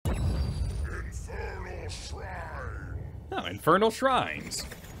Oh, Infernal Shrines.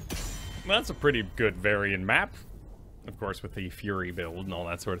 That's a pretty good variant map. Of course, with the Fury build and all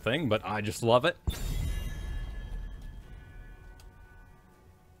that sort of thing, but I just love it.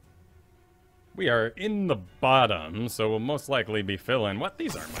 We are in the bottom, so we'll most likely be filling... What?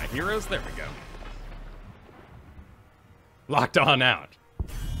 These aren't my heroes? There we go. Locked on out.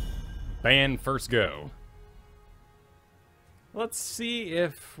 Ban first go. Let's see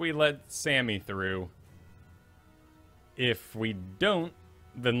if we let Sammy through. If we don't,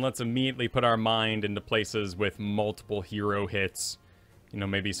 then let's immediately put our mind into places with multiple hero hits. You know,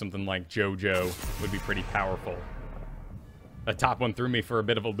 maybe something like JoJo would be pretty powerful. That top one threw me for a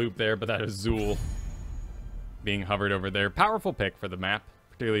bit of a loop there, but that is Zool being hovered over there. Powerful pick for the map,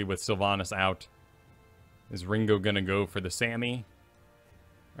 particularly with Sylvanas out. Is Ringo gonna go for the Sammy?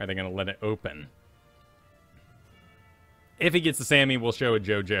 Or are they gonna let it open? If he gets the Sammy, we'll show a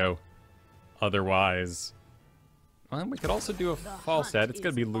JoJo. Otherwise... Well, we could also do a Falstad. It's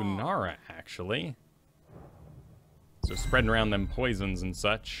gonna be Lunara, actually. So spreading around them poisons and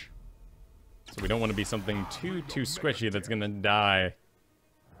such. So we don't want to be something too squishy that's gonna die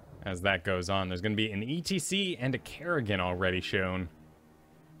as that goes on. There's gonna be an ETC and a Kerrigan already shown.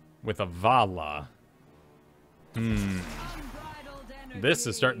 With a Vala. This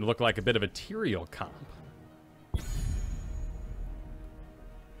is starting to look like a bit of a Tyrael comp.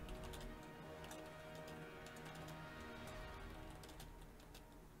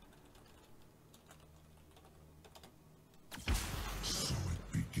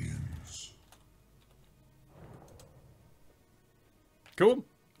 Cool.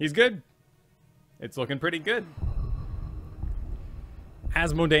 He's good. It's looking pretty good.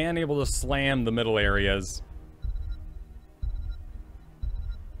 Asmodean able to slam the middle areas.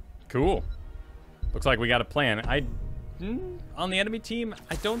 Cool. Looks like we got a plan. On the enemy team,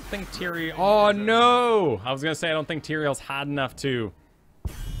 I don't think Tyrael... Oh, no! I was going to say, I don't think Tyrael's hot enough to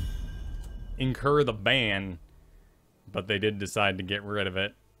incur the ban. But they did decide to get rid of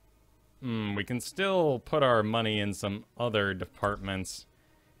it. We can still put our money in some other departments.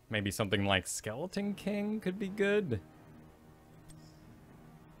 Maybe something like Skeleton King could be good.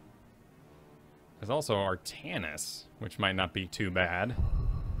 There's also Artanis, which might not be too bad.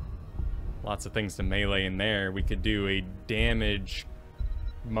 Lots of things to melee in there. We could do a damage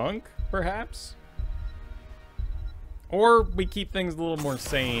monk, perhaps? Or we keep things a little more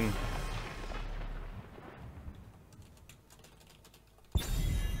sane.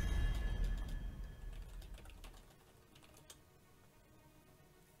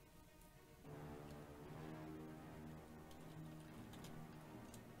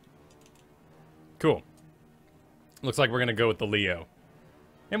 Cool. Looks like we're going to go with the Leo.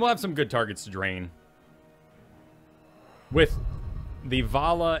 And we'll have some good targets to drain. With the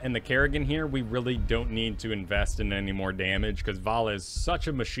Vala and the Kerrigan here, we really don't need to invest in any more damage, because Vala is such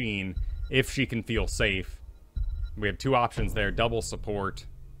a machine if she can feel safe. We have two options there, double support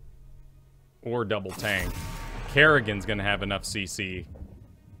or double tank. Kerrigan's going to have enough CC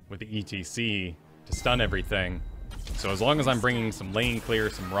with the ETC to stun everything. So as long as I'm bringing some lane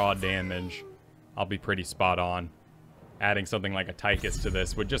clear, some raw damage, I'll be pretty spot on. Adding something like a Tychus to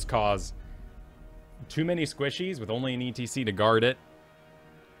this would just cause too many squishies with only an ETC to guard it.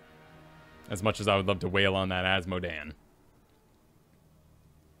 As much as I would love to wail on that Asmodean.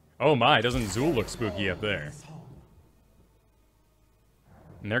 Oh my, doesn't Zool look spooky up there?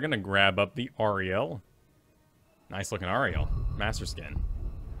 And they're gonna grab up the Ariel. Nice looking Ariel. Master Skin.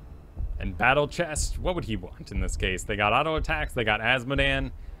 And Battle Chest, what would he want in this case? They got auto attacks, they got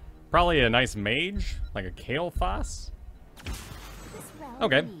Asmodean. Probably a nice mage, like a Kael'thas.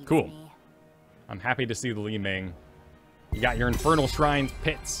 Okay, cool. I'm happy to see the Li Ming. You got your Infernal Shrines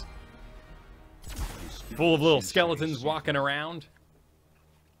pits. Full of little skeletons walking around.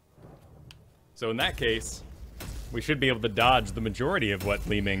 So in that case, we should be able to dodge the majority of what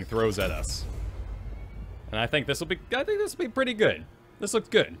Li Ming throws at us. And I think this will be pretty good. This looks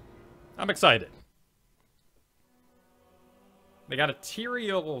good. I'm excited. They got a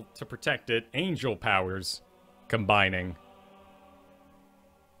Tyrael to protect it. Angel powers combining.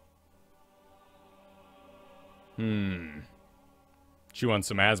 Chew on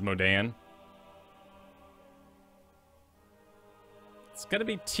some Asmodean. It's gonna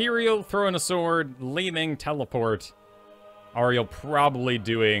be Tyrael throwing a sword, Li Ming teleport. Ariel probably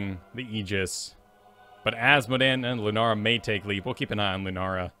doing the Aegis. But Asmodean and Lunara may take leap. We'll keep an eye on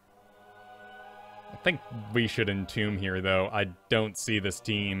Lunara. I think we should entomb here, though. I don't see this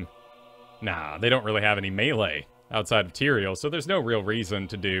team. Nah, they don't really have any melee outside of Tyrael, so there's no real reason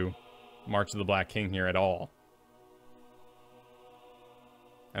to do March of the Black King here at all.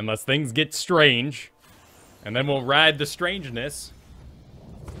 Unless things get strange. And then we'll ride the strangeness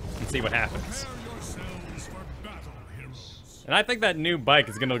and see what happens. And I think that new bike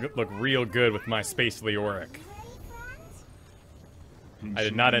is going to look real good with my Space Leoric. I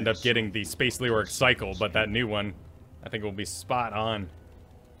did not end up getting the Space Leoric Cycle, but that new one I think will be spot on.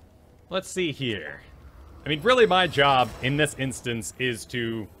 Let's see here. I mean, really my job in this instance is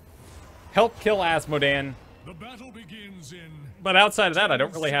to help kill Asmodan. The battle begins in... But outside of that, I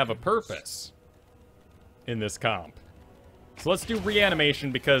don't really have a purpose in this comp. So let's do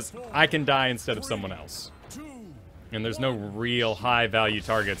reanimation because I can die instead of someone else. And there's no real high-value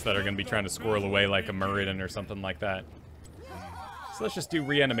targets that are going to be trying to squirrel away like a Muradin or something like that. So let's just do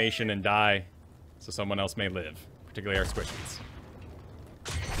reanimation and die so someone else may live, particularly our squishies.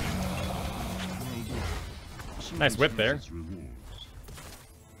 Nice whip there.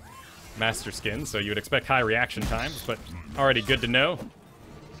 Master skin, so you would expect high reaction times, but already good to know.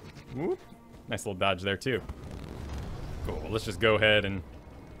 Whoop. Nice little dodge there, too. Cool, let's just go ahead and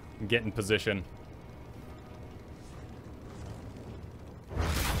get in position.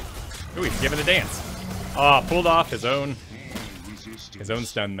 Ooh, he's giving a dance. Oh, pulled off his own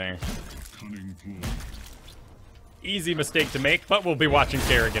stun there. Easy mistake to make, but we'll be watching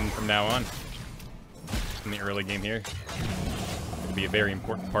Kerrigan from now on. In the early game here. It'll be a very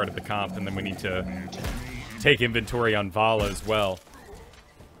important part of the comp, and then we need to take inventory on Vala as well.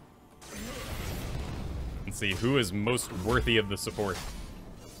 And see who is most worthy of the support.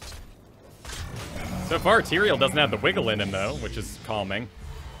 So far, Tyrael doesn't have the wiggle in him, though, which is calming.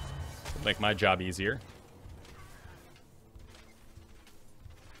 It'll make my job easier.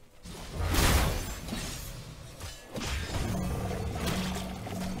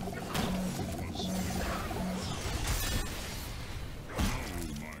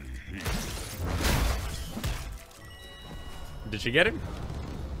 Did she get him?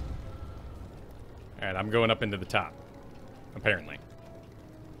 Alright, I'm going up into the top. Apparently.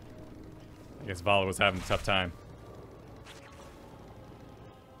 I guess Vala was having a tough time.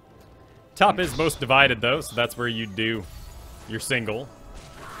 Top is most divided, though, so that's where you do your single.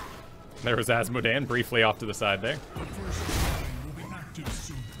 There was Asmodan briefly off to the side there.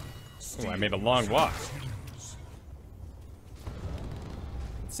 Oh, I made a long walk.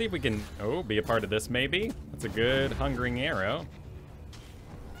 Let's see if we can, be a part of this, maybe. That's a good hungering arrow.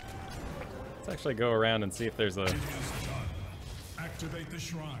 Let's actually go around and see if there's a... Activate the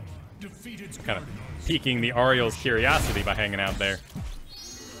shrine. Defeat its kind of piquing the Ariel's curiosity by hanging out there.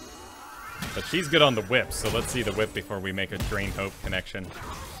 But she's good on the whip, so let's see the whip before we make a Drain Hope connection.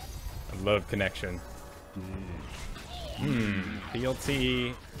 A love connection.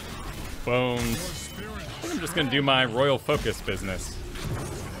 PLT, bones. I think I'm just gonna do my Royal Focus business.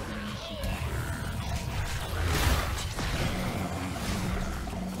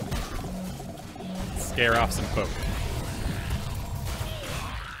 Scare off some folk.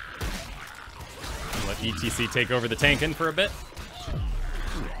 Let ETC take over the tankin for a bit.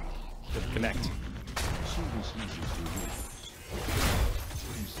 Good connect.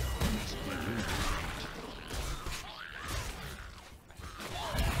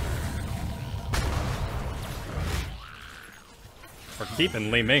 We're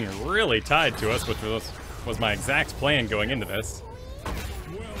keeping Li Ming really tied to us, which was my exact plan going into this.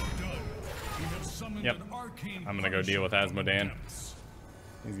 Yep. I'm gonna go deal with Asmodan.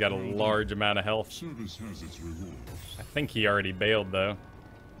 He's got a large amount of health. I think he already bailed, though.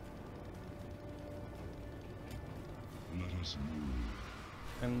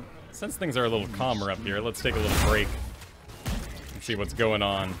 And since things are a little calmer up here, let's take a little break and see what's going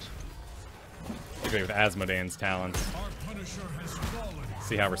on. Particularly with Asmodan's talents.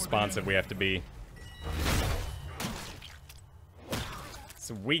 See how responsive we have to be.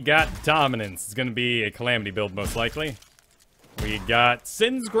 So we got Dominance. It's going to be a Calamity build, most likely. We got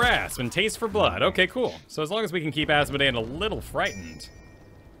Sin's Grasp and Taste for Blood. Okay, cool. So as long as we can keep Asmodan a little frightened,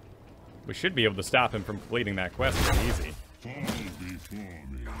 we should be able to stop him from completing that quest pretty easy.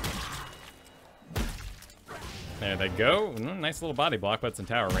 There they go. Nice little body block, but it's in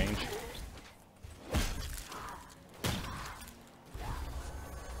tower range.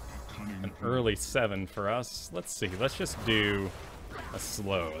 An early 7 for us. Let's see. Let's just do a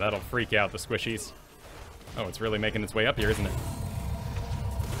slow. That'll freak out the squishies. Oh, it's really making its way up here, isn't it?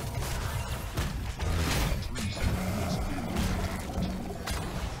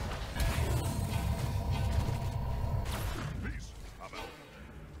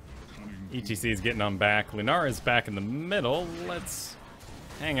 ETC is getting on back. Lunara is back in the middle. Let's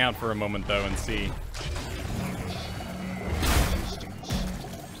hang out for a moment, though, and see.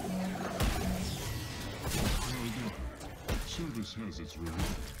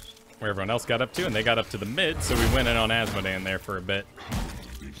 where everyone else got up to, and they got up to the mid, so we went in on Asmodan there for a bit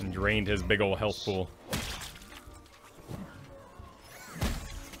and drained his big old health pool.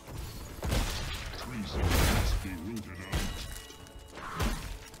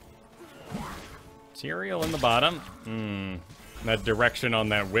 Tyrael in the bottom. That direction on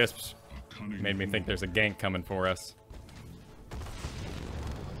that wisp made me think there's a gank coming for us.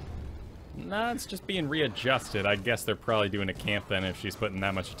 Nah, it's just being readjusted. I guess they're probably doing a camp then if she's putting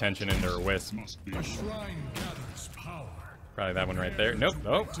that much attention into her wisp. Probably that one right there. Nope.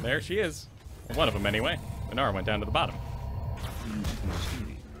 Oh, there she is. One of them anyway. Inara went down to the bottom.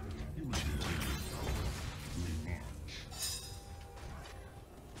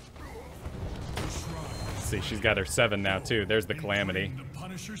 See, she's got her 7 now too. There's the Calamity.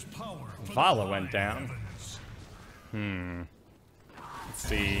 Vala went down. Let's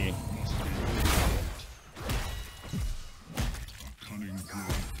see.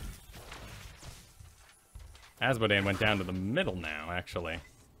 Asmodan went down to the middle now, actually.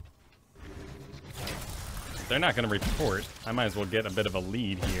 They're not going to report. I might as well get a bit of a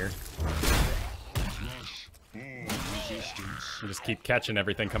lead here. And just keep catching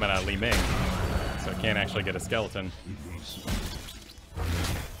everything coming out of Li Ming. So I can't actually get a skeleton.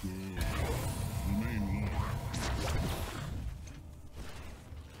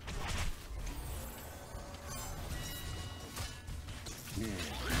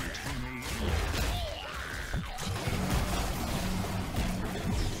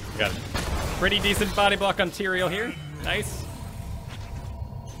 Got a pretty decent body block on Tyrael here. Nice.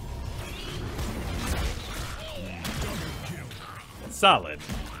 Solid.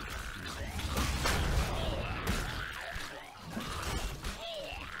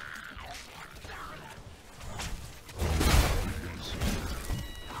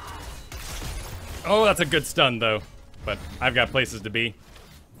 Oh, that's a good stun, though. But I've got places to be.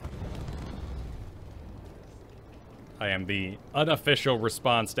 I am the unofficial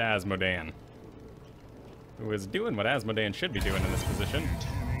response to Asmodan, who is doing what Asmodan should be doing in this position. Go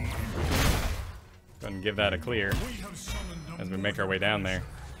ahead and give that a clear as we make our way down there.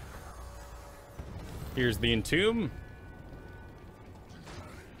 Here's the Entomb.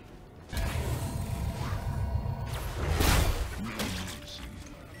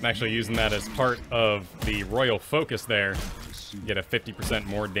 I'm actually using that as part of the Royal Focus there. You get a 50%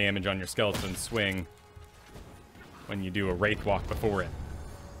 more damage on your skeleton swing when you do a Wraith Walk before it.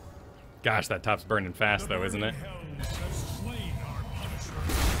 Gosh, that top's burning fast though, isn't it?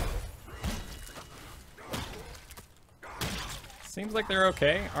 Seems like they're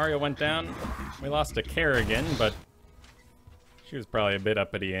okay. Arya went down. We lost to Kerrigan, but she was probably a bit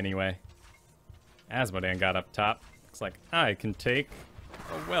uppity anyway. Asmodan got up top. Looks like I can take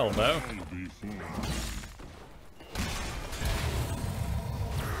a well, though.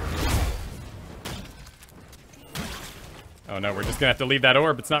 Oh no, we're just gonna have to leave that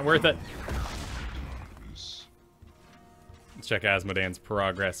orb. It's not worth it. Let's check Asmodan's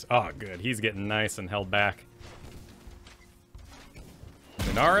progress. Oh, good. He's getting nice and held back.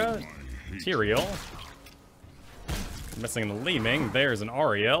 Inara, Tyrael. Missing the Li Ming. There's an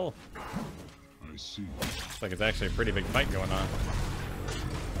Ariel. Looks like it's actually a pretty big fight going on.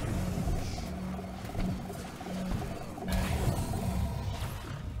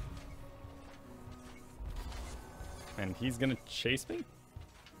 And he's gonna chase me?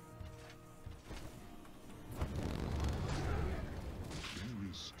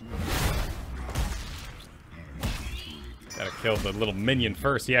 Gotta kill the little minion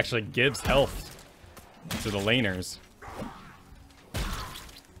first. He actually gives health to the laners.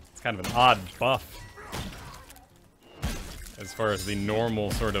 It's kind of an odd buff as far as the normal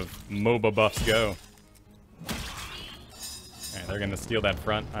sort of MOBA buffs go. Alright, they're gonna steal that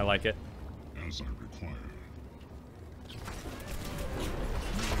front. I like it. As I require.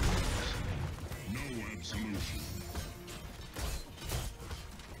 No absolution.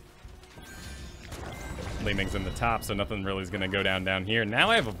 Li Ming's in the top, so nothing really is going to go down here.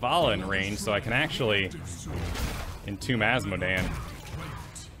 Now I have a Vala in range, so I can actually entomb Asmodan.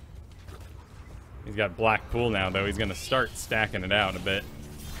 He's got Black Pool now, though. He's going to start stacking it out a bit.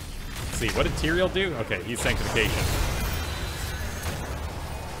 Let's see, what did Tyrael do? Okay, he's Sanctification.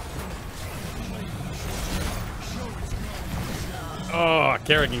 Oh,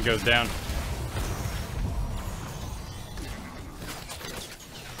 Kerrigan goes down.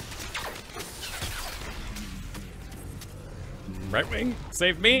 Right wing,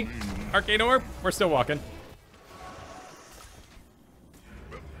 save me. Arcane Orb, we're still walking.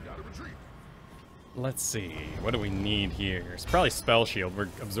 Let's see, what do we need here? It's probably Spell Shield. We're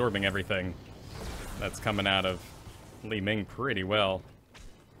absorbing everything that's coming out of Li Ming pretty well.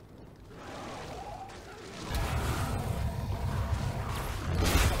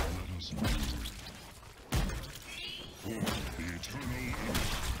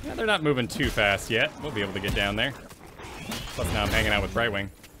 they're not moving too fast yet. We'll be able to get down there. Plus now I'm hanging out with Brightwing.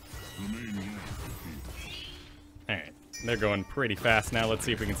 Alright, they're going pretty fast now. Let's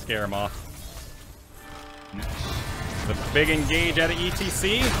see if we can scare them off. The big engage out of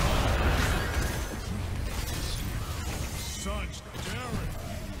ETC. Such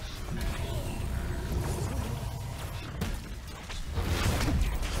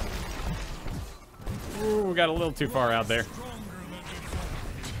daring. Ooh, we got a little too far out there.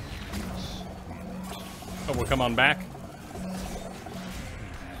 Oh, we'll come on back.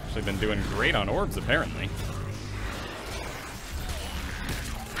 Actually been doing great on orbs, apparently.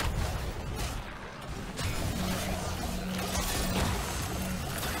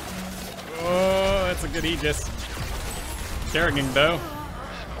 Oh, that's a good Aegis. Kerrigan, though.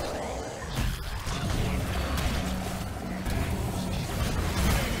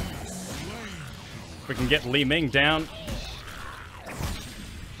 If we can get Li Ming down.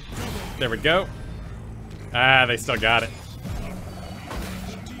 There we go. Ah, they still got it.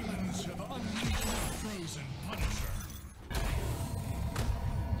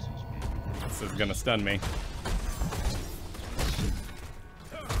 This is gonna stun me.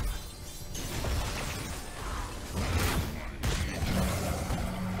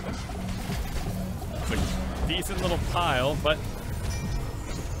 It's a decent little pile, but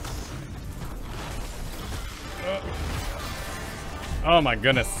oh my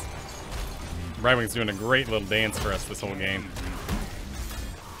goodness. Brightwing's doing a great little dance for us this whole game.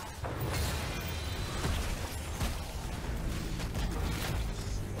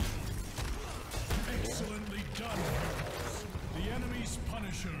 Excellently done. The enemy's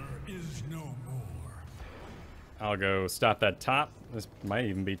Punisher is no more. I'll go stop that top. This might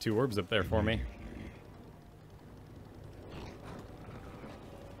even be 2 orbs up there for me.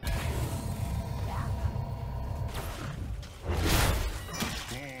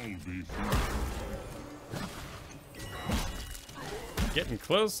 Getting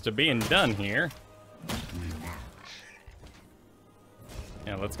close to being done here.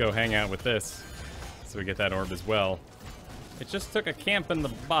 Yeah, let's go hang out with this so we get that orb as well. It just took a camp in the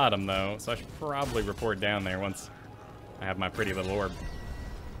bottom, though, so I should probably report down there once I have my pretty little orb.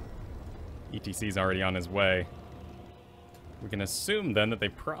 ETC's already on his way. We can assume, then, that they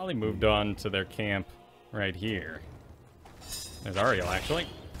probably moved on to their camp right here. There's Ariel, actually.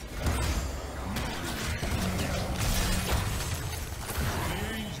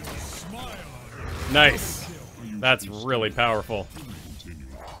 Nice. That's really powerful.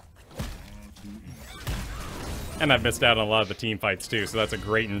 And I've missed out on a lot of the team fights too, so that's a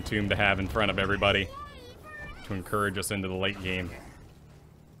great entomb to have in front of everybody to encourage us into the late game.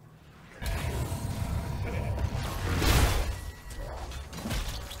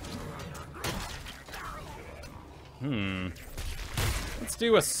 Let's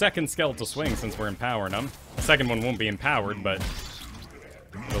do a second skeletal swing since we're empowering them. The second one won't be empowered, but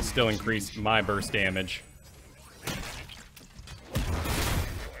it'll still increase my burst damage.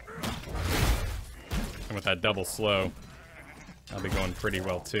 And with that double slow, I'll be going pretty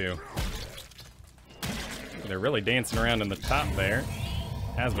well too. They're really dancing around in the top there.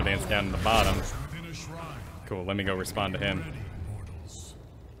 Asmodan's down in the bottom. Cool, let me go respond to him. Is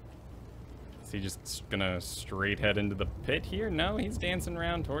he just gonna straight head into the pit here? No, he's dancing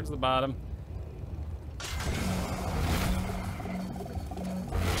around towards the bottom.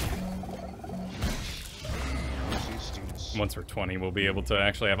 Once we're 20, we'll be able to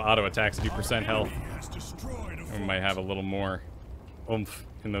actually have auto attacks do percent health. And we might have a little more oomph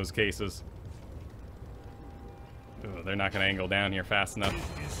in those cases. Ooh, they're not going to angle down here fast enough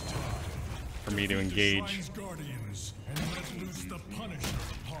for me to engage.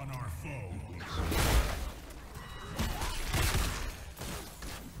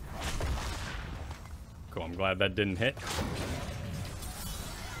 Cool, I'm glad that didn't hit.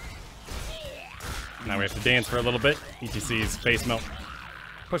 Now we have to dance for a little bit. ETC's face melt.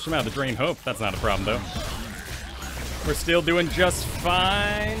 Push him out to drain hope. That's not a problem, though. We're still doing just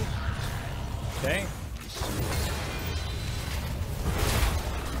fine. Okay.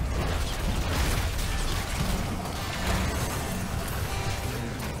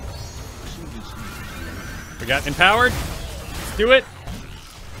 We got empowered. Let's do it.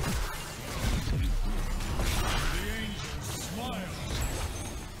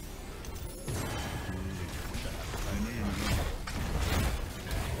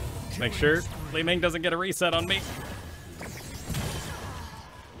 Make sure Li Ming doesn't get a reset on me.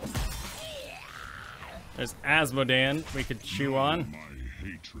 There's Asmodan we could chew on.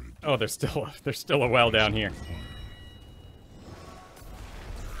 Oh, there's still a well down here.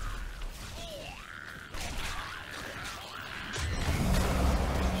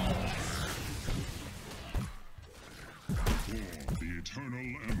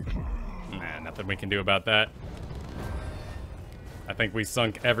 Nothing we can do about that. I think we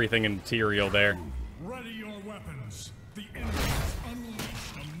sunk everything in material there. Ready your weapons. The enemy has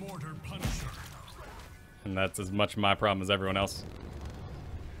unleashed a mortar punisher. And that's as much my problem as everyone else.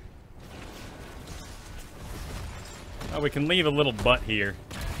 Oh, we can leave a little butt here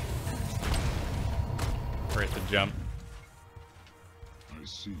for it to jump. I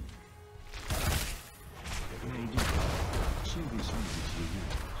see.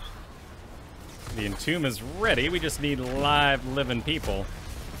 The entomb is ready. We just need live, living people.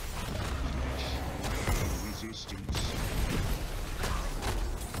 Resistance.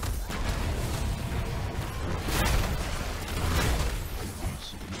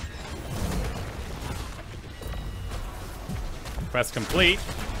 Quest complete.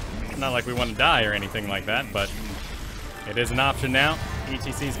 Not like we want to die or anything like that, but it is an option now.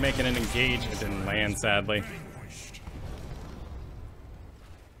 ETC's making an engage. It didn't land, sadly.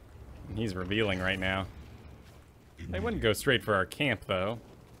 He's revealing right now. They wouldn't go straight for our camp, though.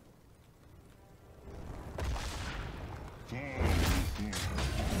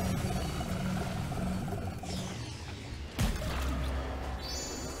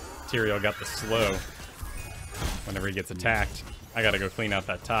 Tyrael got the slow whenever he gets attacked. I gotta go clean out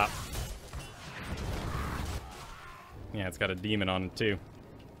that top. Yeah, it's got a demon on it, too.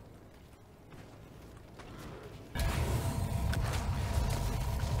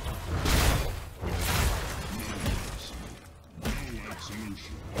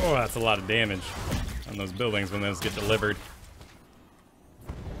 Oh, that's a lot of damage on those buildings when those get delivered.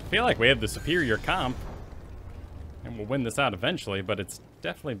 I feel like we have the superior comp, and we'll win this out eventually, but it's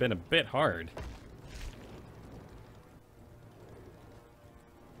definitely been a bit hard.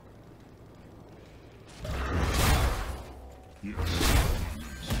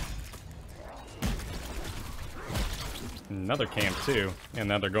 Another camp, too. And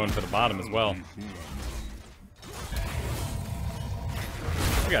now they're going for the bottom as well.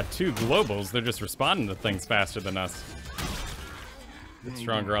 We got two globals. They're just responding to things faster than us. Get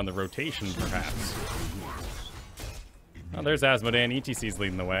stronger on the rotation, perhaps. Oh, there's Asmodan. ETC's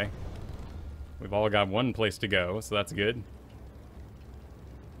leading the way. We've all got one place to go, so that's good.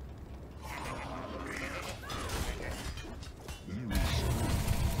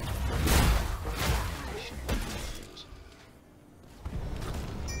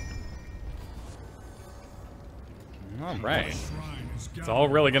 All right. It's all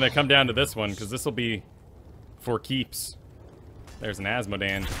really going to come down to this one, because this will be for keeps. There's an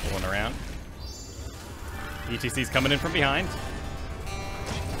Asmodan pulling around. ETC's coming in from behind.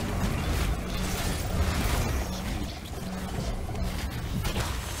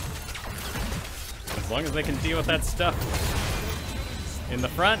 As long as they can deal with that stuff in the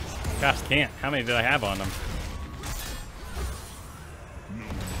front. Gosh, can't. How many did I have on them?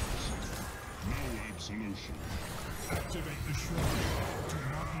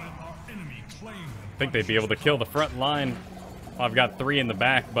 I think they'd be able to kill the front line. Well, I've got 3 in the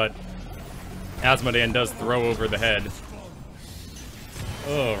back, but Asmodan does throw over the head.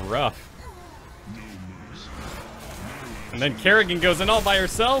 Oh, rough. And then Kerrigan goes in all by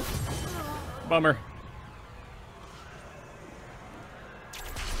herself. Bummer.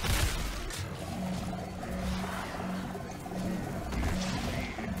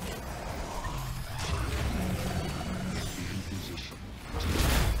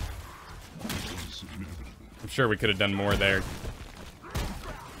 Sure we could have done more there.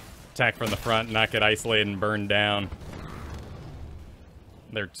 Attack from the front, not get isolated and burned down.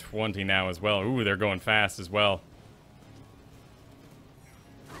 They're 20 now as well. Ooh, they're going fast as well.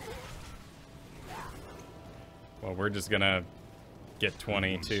 Well, we're just gonna get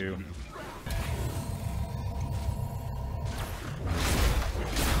 20 too.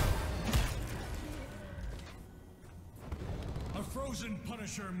 A frozen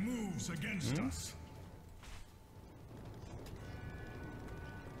Punisher moves against us.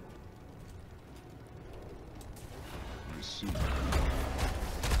 They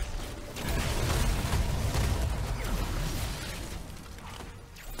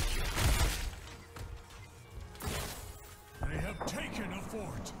have taken a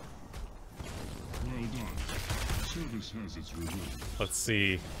fort. Well done. Service has its reward. Let's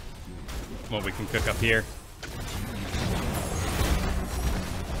see what we can cook up here.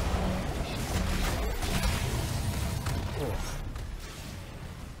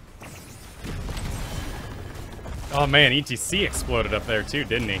 Oh man, ETC exploded up there too,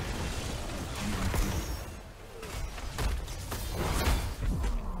 didn't he?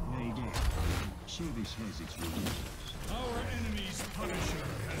 Well done. Service has its rewards. Our enemy's Punisher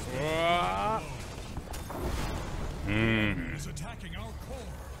has been is attacking our core.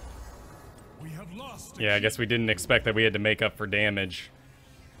 We have lost a Yeah, I guess we didn't expect that we had to make up for damage.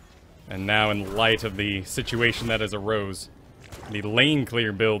 And now, in light of the situation that has arose, the lane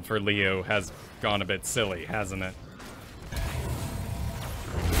clear build for Leo has gone a bit silly, hasn't it?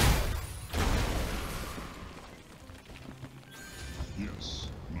 Yes,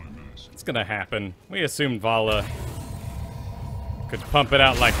 my master. It's gonna happen. We assumed Vala could pump it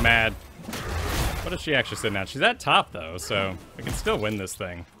out like mad. What is she actually sitting at? She's at top, though, so we can still win this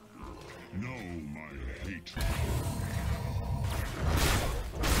thing. Know my hatred.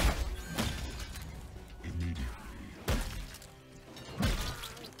 Immediately.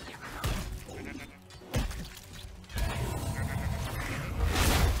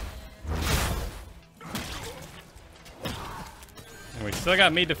 And we still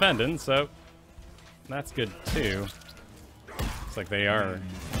got me defending, so that's good, too. Looks like they are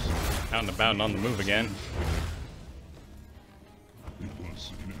out and about and on the move again. It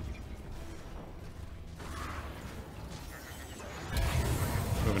was inevitable.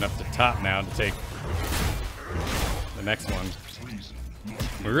 Moving up to top now to take the next one. Treason.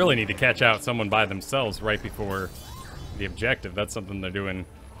 We really need to catch out someone by themselves right before the objective. That's something they're doing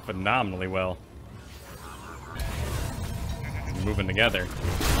phenomenally well. Moving together.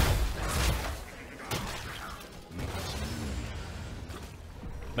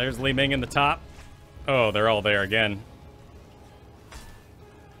 There's Li Ming in the top. Oh, they're all there again.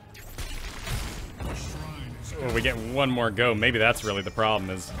 Oh, we get one more go. Maybe that's really the problem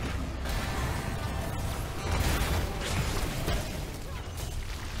is...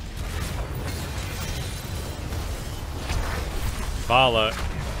 Vala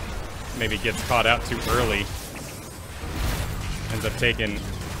maybe gets caught out too early. Ends up taking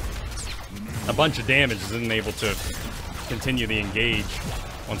a bunch of damage, isn't able to continue the engage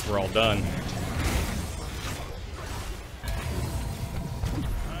once we're all done.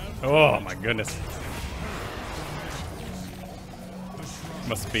 Oh my goodness.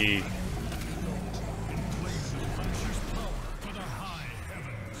 Must be...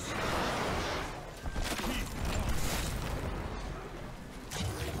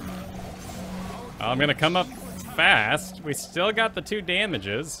 I'm gonna come up fast. We still got the 2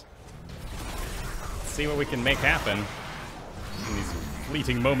 damages. Let's see what we can make happen in these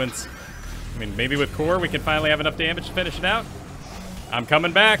fleeting moments. I mean, maybe with core we can finally have enough damage to finish it out. I'm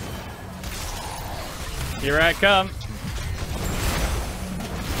coming back. Here I come.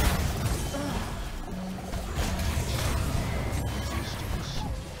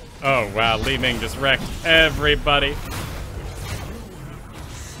 Oh wow, Li Ming just wrecked everybody.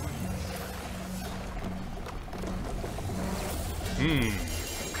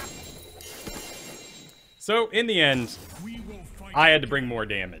 So, in the end, I had to bring more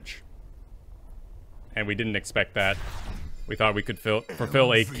damage. And we didn't expect that. We thought we could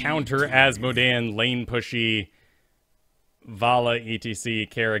fulfill a counter Asmodean, lane pushy, Vala, etc.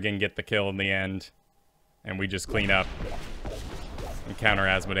 Kerrigan get the kill in the end. And we just clean up and counter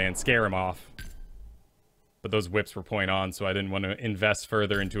Asmodean, scare him off. But those whips were point on, so I didn't want to invest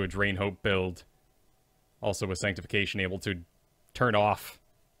further into a Drain Hope build. Also with Sanctification able to turn off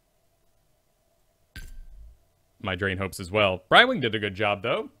my Drain Hopes as well. Brywing did a good job,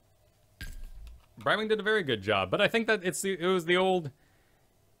 though. Brywing did a very good job, but I think that it was the old...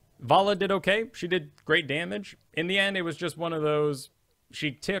 Vala did okay. She did great damage. In the end, it was just one of those...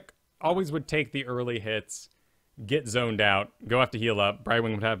 She always would take the early hits, get zoned out, go have to heal up.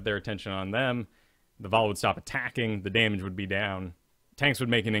 Brywing would have their attention on them. The Vala would stop attacking. The damage would be down. Tanks would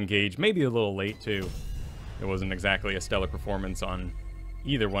make an engage, maybe a little late, too. It wasn't exactly a stellar performance on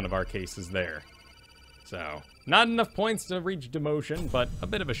either one of our cases there. So, not enough points to reach demotion, but a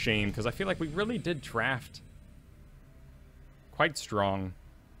bit of a shame, because I feel like we really did draft quite strong.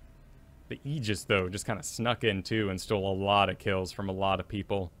 The Aegis, though, just kind of snuck in, too, and stole a lot of kills from a lot of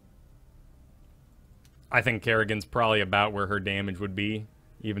people. I think Kerrigan's probably about where her damage would be,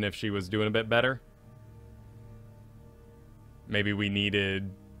 even if she was doing a bit better. Maybe we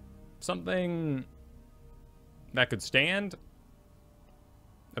needed something that could stand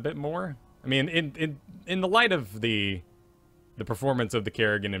a bit more. I mean, in the light of the performance of the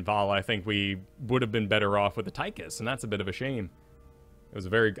Kerrigan and Vala, I think we would have been better off with the Tychus, and that's a bit of a shame.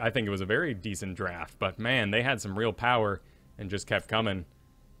 I think it was a very decent draft, but man, they had some real power and just kept coming.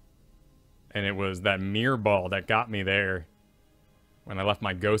 And it was that mirror ball that got me there when I left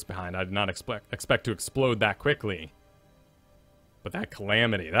my ghost behind. I did not expect to explode that quickly. But that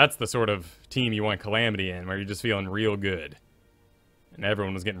Calamity, that's the sort of team you want Calamity in, where you're just feeling real good. And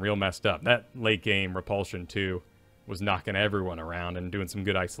everyone was getting real messed up. That late game Repulsion, too, was knocking everyone around and doing some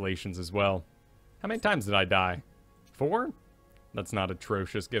good isolations as well. How many times did I die? 4? That's not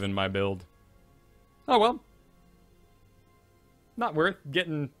atrocious given my build. Oh well. Not worth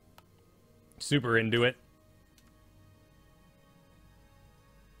getting super into it.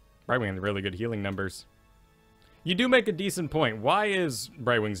 Brightwing has really good healing numbers. You do make a decent point. Why is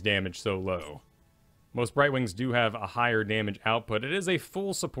Brightwing's damage so low? Most Brightwings do have a higher damage output. It is a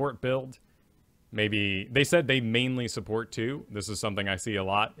full support build. Maybe, they said they mainly support 2. This is something I see a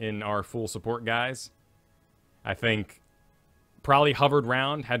lot in our full support guys. I think probably hovered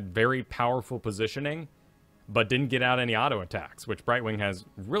round, had very powerful positioning, but didn't get out any auto attacks, which Brightwing has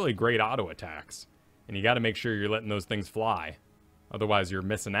really great auto attacks. And you got to make sure you're letting those things fly. Otherwise, you're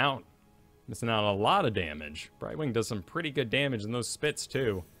missing out. Missing out on a lot of damage. Brightwing does some pretty good damage, and those spits,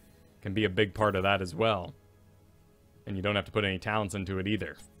 too, can be a big part of that as well. And you don't have to put any talents into it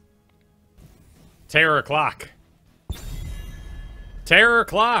either. Terror clock. Terror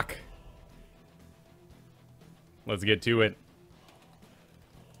clock. Let's get to it.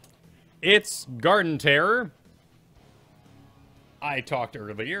 It's Garden Terror. I talked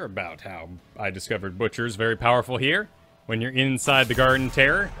earlier about how I discovered Butcher's very powerful here. When you're inside the Garden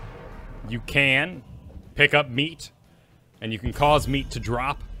Terror, you can pick up meat, and you can cause meat to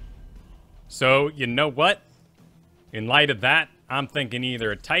drop. So, you know what? In light of that, I'm thinking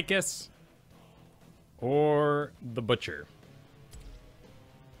either a Tychus or the Butcher.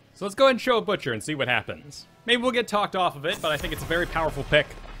 So let's go ahead and show a Butcher and see what happens. Maybe we'll get talked off of it, but I think it's a very powerful pick.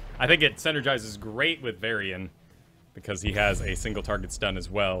 I think it synergizes great with Varian, because he has a single target stun as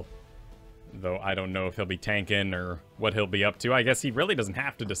well. Though I don't know if he'll be tanking or what he'll be up to. I guess he really doesn't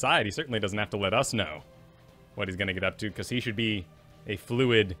have to decide. He certainly doesn't have to let us know what he's going to get up to, because he should be a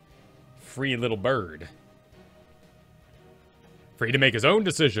fluid, free little bird. Free to make his own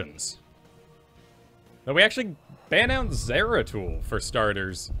decisions. Though we actually ban out Zeratul for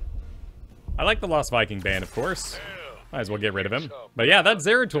starters. I like the Lost Viking ban, of course. Might as well get rid of him. But yeah, that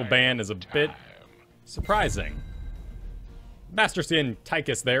Zeratul ban is a bit surprising. Master Sin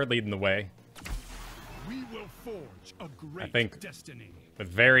Tychus there leading the way. We will forge a great I think destiny. with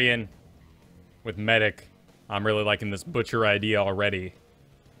Varian, with Medic, I'm really liking this Butcher idea already.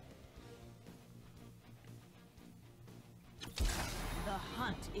 The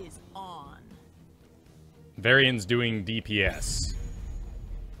hunt is on. Varian's doing DPS.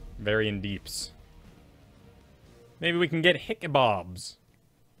 Varian deeps. Maybe we can get Hickabobs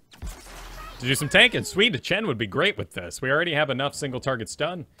to do some tanking. Sweet, a Chen would be great with this. We already have enough single target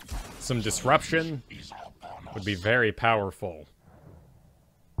stun. Some disruption would be very powerful.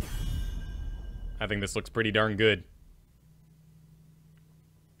 I think this looks pretty darn good.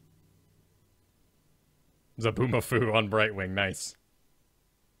 Zabumafu on Brightwing, nice.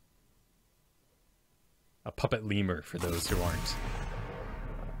 A puppet lemur for those who aren't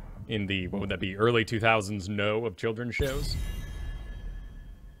in the, what would that be, early 2000s know of children's shows.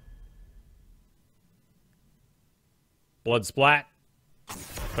 Blood Splat.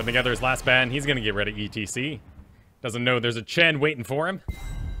 Putting together his last ban. He's going to get rid of ETC. Doesn't know there's a Chen waiting for him.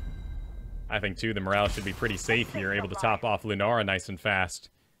 I think, too, the morale should be pretty safe here. Able to top off Lunara nice and fast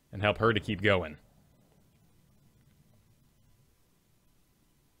and help her to keep going.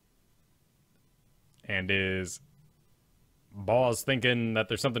 And is Boss thinking that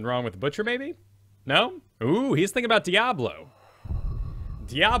there's something wrong with the Butcher, maybe? No? Ooh, he's thinking about Diablo.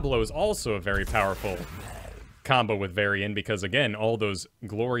 Diablo is also a very powerful combo with Varian because, again, all those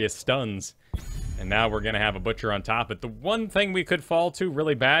glorious stuns. And now we're going to have a Butcher on top. But the one thing we could fall to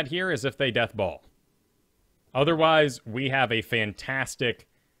really bad here is if they Death Ball. Otherwise, we have a fantastic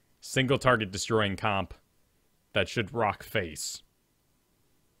single target destroying comp that should rock face.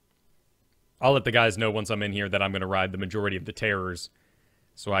 I'll let the guys know once I'm in here that I'm going to ride the majority of the terrors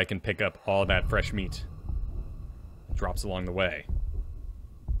so I can pick up all that fresh meat. Drops along the way.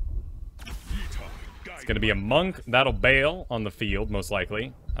 It's going to be a monk. That'll bail on the field, most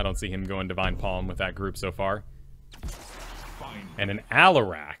likely. I don't see him going Divine Palm with that group so far. And an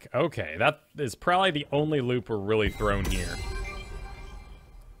Alarak. Okay, that is probably the only loop we're really thrown here.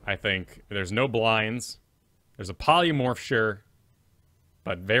 I think there's no blinds. There's a polymorph, sure.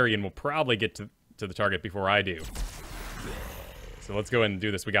 But Varian will probably get to the target before I do. So let's go ahead and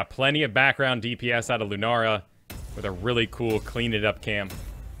do this. We got plenty of background DPS out of Lunara with a really cool clean it up camp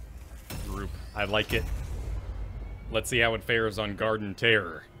group. I like it. Let's see how it fares on Garden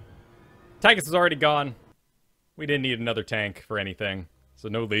Terror. Tychus is already gone. We didn't need another tank for anything. So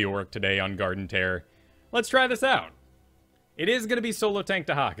no Leoric today on Garden Terror. Let's try this out. It is going to be solo tank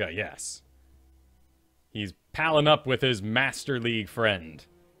Tahaka, yes. He's palling up with his Master League friend.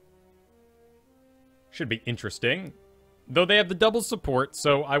 Should be interesting. Though they have the double support,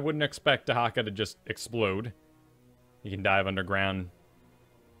 so I wouldn't expect Tahaka to just explode. He can dive underground.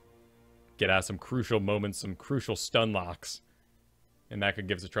 get out some crucial moments, some crucial stun locks. And that could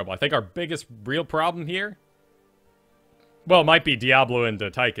give us trouble. I think our biggest real problem here, well, it might be Diablo into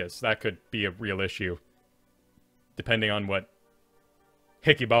Tychus. That could be a real issue. Depending on what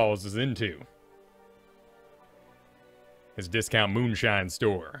Hickey Balls is into. His discount moonshine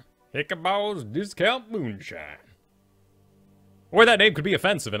store. Hickey Balls Discount Moonshine. Or that name could be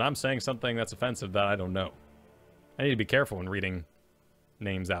offensive, and I'm saying something that's offensive that I don't know. I need to be careful when reading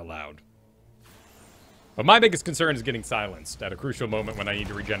names out loud. But my biggest concern is getting silenced at a crucial moment when I need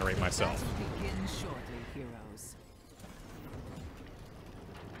to regenerate myself. Begin shortly, heroes.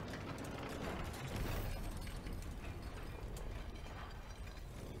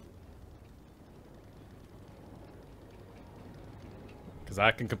 Because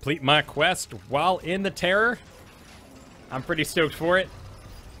I can complete my quest while in the terror. I'm pretty stoked for it.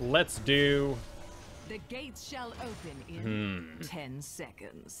 Let's do... The gates shall open in 10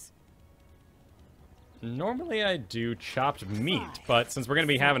 seconds. Normally I do chopped meat, but since we're going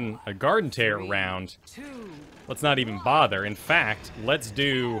to be having a garden terror round, let's not even bother. In fact, let's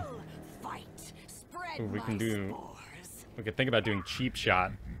do... Ooh, we can think about doing cheap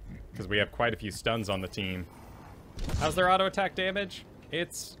shot, because we have quite a few stuns on the team. How's their auto attack damage?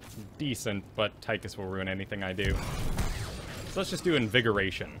 It's decent, but Tychus will ruin anything I do. So let's just do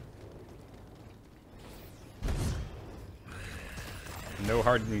invigoration. No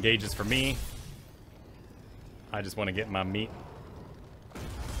hard engages for me. I just want to get my meat.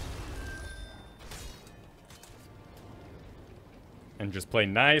 And just play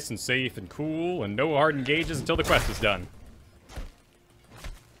nice and safe and cool and no hard engages until the quest is done.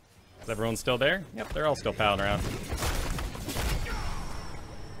 Is everyone still there? Yep, they're all still palling around.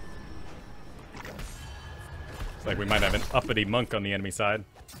 It's like we might have an uppity monk on the enemy side.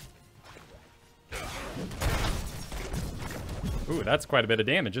 Ooh, that's quite a bit of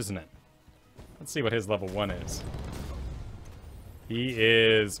damage, isn't it? Let's see what his level 1 is. He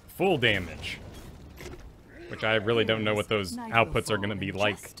is full damage. Which I really don't know what those outputs are going to be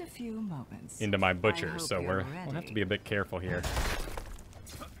like into my butcher, so we'll have to be a bit careful here.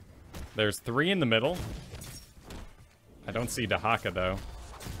 There's 3 in the middle. I don't see Dahaka, though.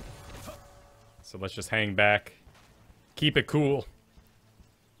 So let's just hang back. Keep it cool.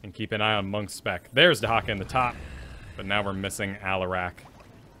 And keep an eye on Monk's spec. There's Dahaka in the top. But now we're missing Alarak.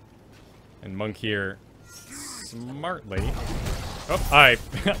 And Monk here smartly... Oh, I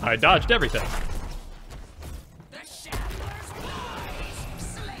dodged everything.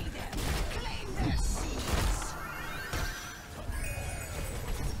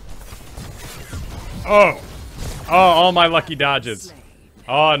 Oh! Oh, all my lucky dodges.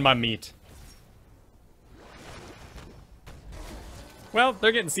 Oh, and my meat. Well,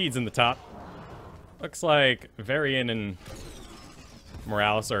 they're getting seeds in the top. Looks like Varian and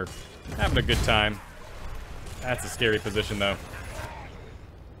Morales are having a good time. That's a scary position, though.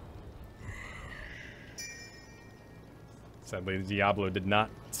 Sadly, Diablo did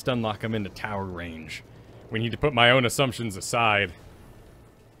not stun lock him into tower range. We need to put my own assumptions aside.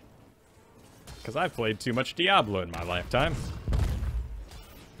 Because I've played too much Diablo in my lifetime.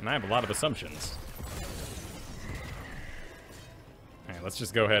 And I have a lot of assumptions. Alright, let's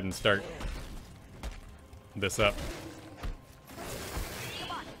just go ahead and start this up.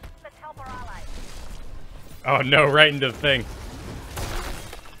 Come on, let's help our allies. Oh no, right into the thing.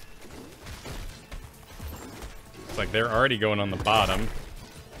 It's like they're already going on the bottom.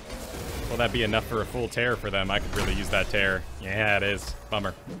 Will that be enough for a full tear for them? I could really use that tear. Yeah, it is.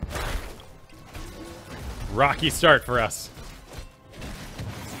 Bummer. Rocky start for us.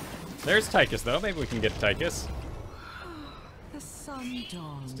 There's Tychus, though. Maybe we can get Tychus. The sun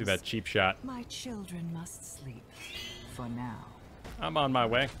dawns. Let's do that cheap shot. My children must sleep for now. I'm on my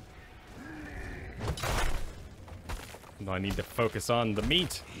way. Although I need to focus on the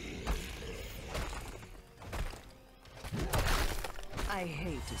meat. I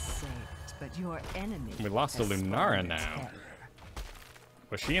hate to say it, but your enemy. We lost to has Lunara spawned now. terror.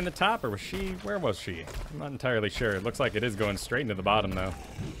 Was she in the top, or was she... Where was she? I'm not entirely sure. It looks like it is going straight into the bottom, though.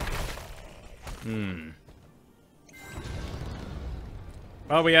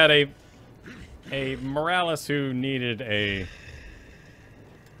 Well, we had a Morales who needed a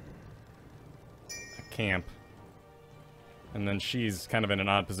camp. And then she's kind of in an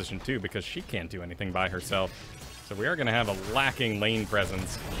odd position, too, because she can't do anything by herself. So we are going to have a lacking lane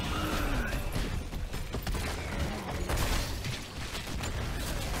presence.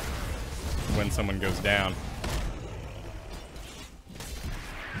 When someone goes down.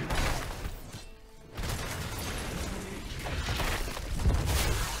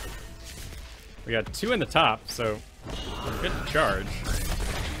 We got 2 in the top, so we're good to charge.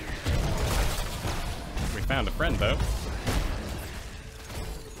 found a friend, though.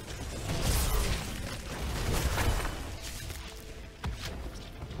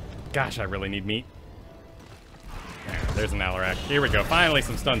 Gosh, I really need meat. There's an Alarak. Here we go. Finally,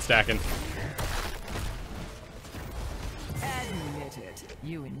 some stun stacking. Admit it.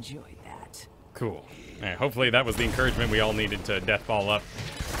 You enjoyed that. Cool. Alright, hopefully that was the encouragement we all needed to death ball up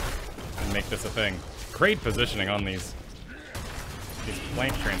and make this a thing. Great positioning on these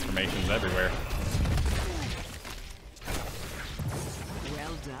plant transformations everywhere.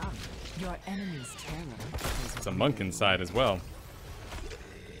 Well done. Your enemy's terror. It's a monk inside as well.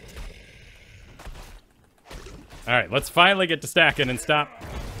 Alright, let's finally get to stacking and stop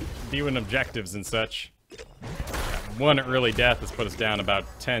doing objectives and such. One early death has put us down about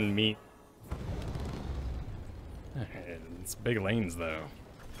 10 meat. It's big lanes, though.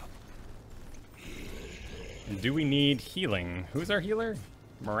 Do we need healing? Who's our healer?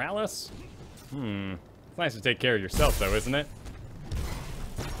 Morales? It's nice to take care of yourself, though, isn't it?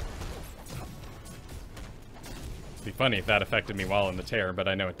 It'd be funny if that affected me while in the tear, but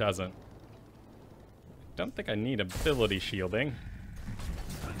I know it doesn't. Don't think I need ability shielding.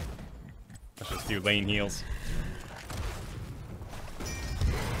 Let's just do lane heals.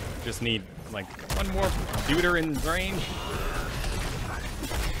 Just need, like, one more duder in range.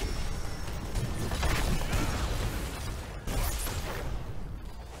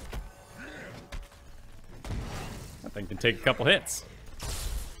 That thing can take a couple hits.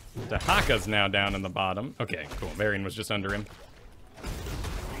 Dahaka's now down in the bottom. Okay, cool. Varian was just under him.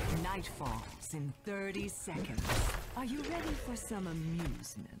 Night falls in 30 seconds. Are you ready for some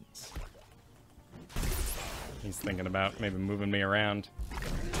amusement? He's thinking about maybe moving me around.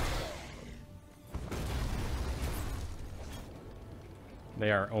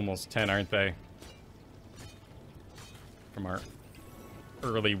 They are almost 10, aren't they? From our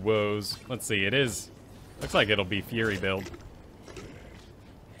early woes. Let's see, it is... Looks like it'll be Fury build.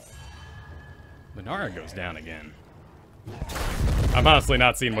 Lunara goes down again. I'm honestly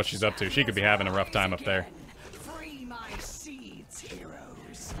not seeing what she's up to. She could be having a rough time up there. Free my seeds,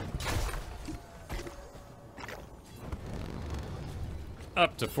 heroes.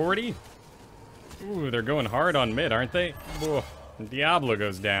 Up to 40. Ooh, they're going hard on mid, aren't they? Whoa. Diablo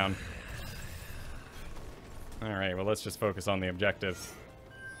goes down. Alright, well, let's just focus on the objective.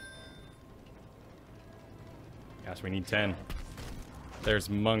 Gosh, we need 10. There's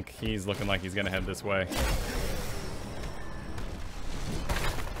Monk. He's looking like he's gonna head this way.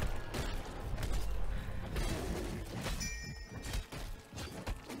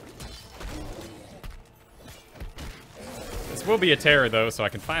 This will be a terror, though, so I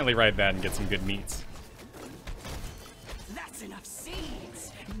can finally ride that and get some good meats. That's enough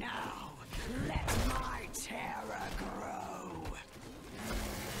seeds. Now, let my terror grow.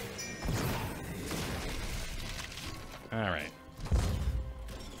 Alright.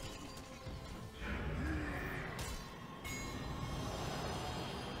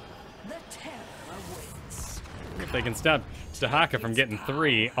 The terror awaits. If they can stop Dahaka from getting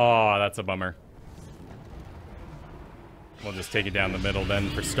 3, oh, that's a bummer. We'll just take it down the middle then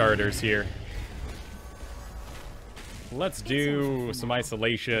for starters here. Let's do some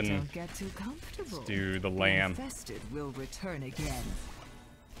isolation. Don't get too comfortable. Let's do the lamb. The infested will return again.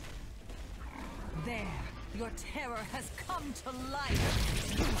 There, your terror has come to life.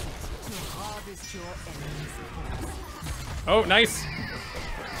 Use it to harvest your enemy's force. Oh, nice.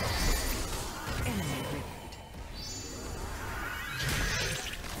 Enemy raid.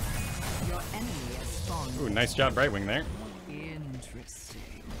 Your enemy has spawned. Ooh, nice job, Brightwing there.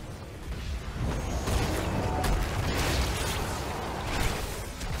 Interesting.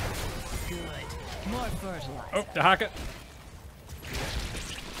 Good. More fertilizer. Oh, Dahaka.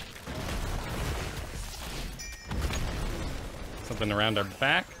 Something around our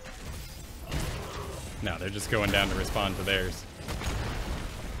back? No, they're just going down to respond to theirs.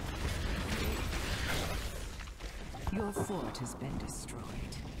 Your fort has been destroyed.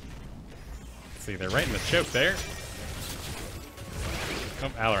 See, they're right in the choke there. Oh,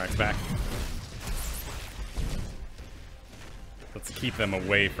 Alarak's back. Let's keep them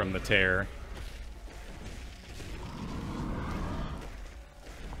away from the terror.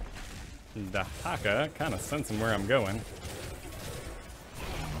 Dahaka kind of sensing where I'm going.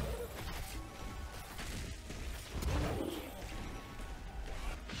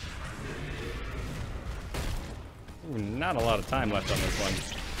 Ooh, not a lot of time left on this one.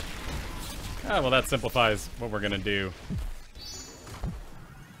 Ah, well, that simplifies what we're gonna do.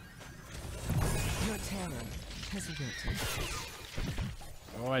 Your terror has wilted.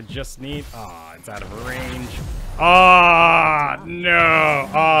 Oh, I just need... Oh, it's out of range. Oh, no.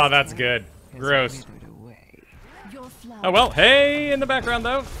 Oh, that's good. Gross. Withered away. flower. Oh, well. Hey, in the background,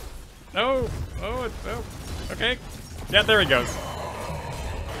 though. No. Oh, okay. Yeah, there he goes.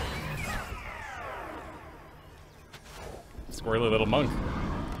 Squirrely little monk.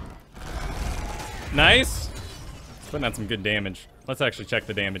 Nice. It's putting out some good damage. Let's actually check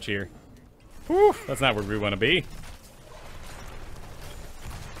the damage here. Whew, that's not where we want to be.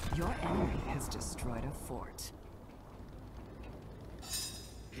 Your enemy has destroyed a fort.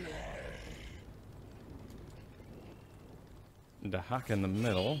 Dahaka in the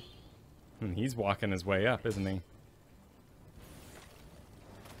middle. He's walking his way up, isn't he?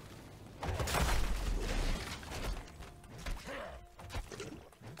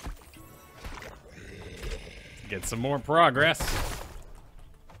 Get some more progress.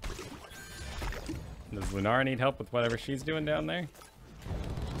 Does Lunara need help with whatever she's doing down there?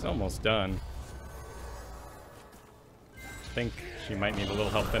 She's almost done. I think she might need a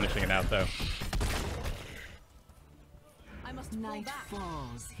little help finishing it out, though. Night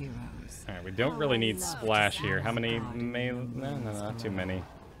falls, heroes. Alright, we don't really need splash here. How many melee? No, not too many.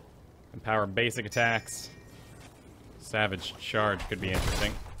 Empower basic attacks. Savage charge could be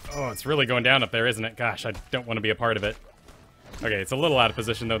interesting. Oh, it's really going down up there, isn't it? Gosh, I don't want to be a part of it. Okay, it's a little out of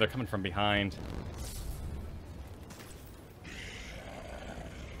position, though. They're coming from behind.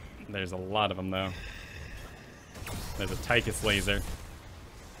 There's a lot of them, though. There's a Tychus laser.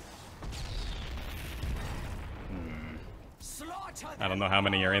 I don't know how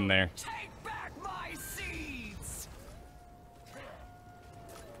many are in there. Take back my seeds.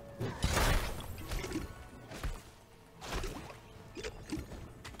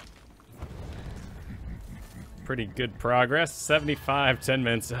 Pretty good progress. 75, 10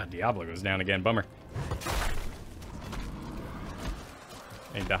 minutes. Diablo goes down again. Bummer.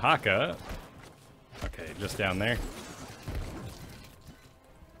 And Dahaka. Okay, just down there.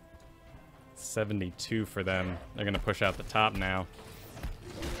 72 for them. They're going to push out the top now.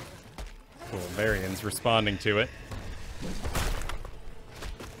 Cool. Varian's responding to it.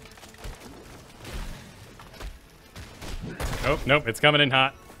 Oh, nope. It's coming in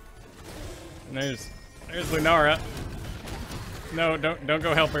hot. And there's Lunara. No, don't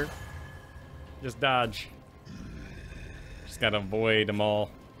go help her. Just dodge. Just got to avoid them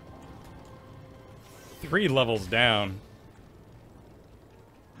all. 3 levels down.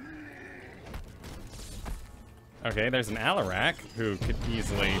 Okay, there's an Alarak who could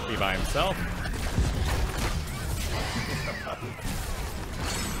easily be by himself.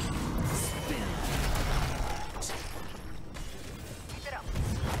 Keep it up.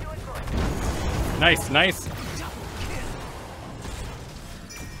 Doing good. Nice, nice.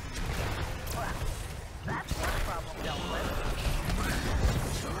 That's one problem dealt with.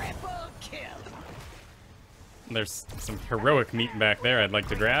 Triple kill. There's some heroic meat back there I'd like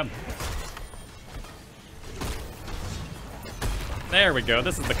to grab. There we go.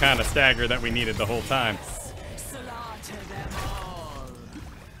 This is the kind of stagger that we needed the whole time. Slaughter them all.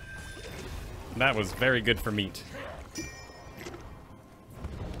 That was very good for meat.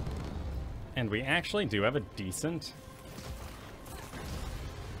 And we actually do have a decent...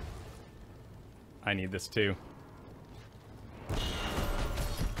 I need this too.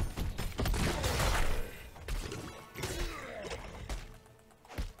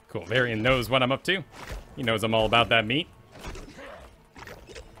 Cool. Varian knows what I'm up to. He knows I'm all about that meat.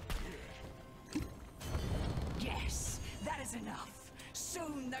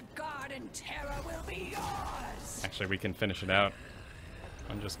 Actually, we can finish it out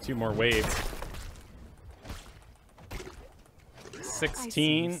on just 2 more waves.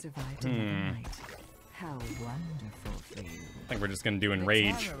 16. How wonderful for you. I think we're just gonna do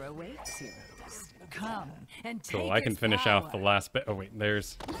Enrage. Come and take Cool, I can its finish power. off the last bit. Oh wait,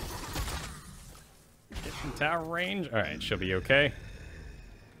 there's getting tower range. All right, she'll be okay.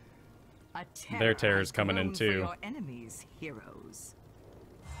 Their terror's coming in too. Your enemies, heroes.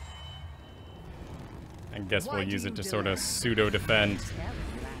 I guess we'll Why use do it to you sort of delay? pseudo defend.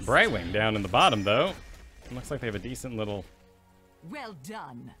 Brightwing down in the bottom though. It looks like they have a decent little Well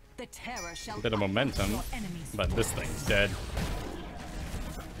done. The terror shall bit of momentum, uproot your enemy's but this thing's dead.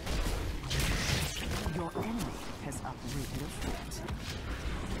 Your enemy has uprooted a fort.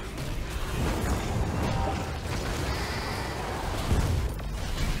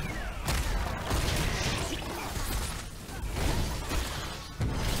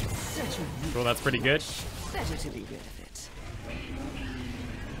 Cool, that's pretty good. Better to be rid of it.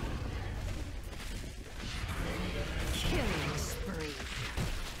 Killing spree.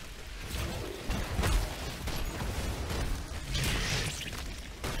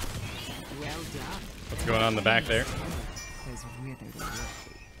 Well done. What's going on in the back there? Has withered away.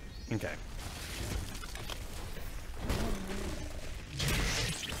 Okay.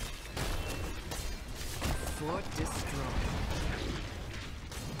 Fort destroyed.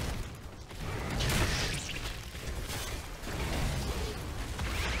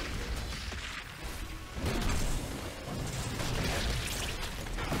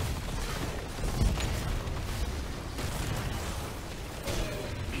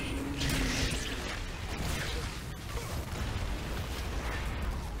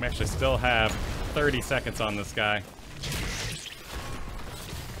 We actually still have 30 seconds on this guy.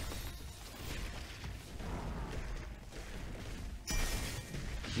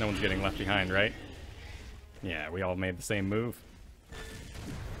 No one's getting left behind, right? Yeah, we all made the same move.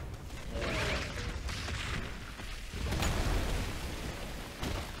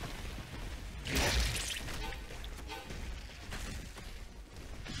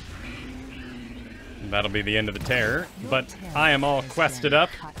 That'll be the end of the terror, but I am all quested up.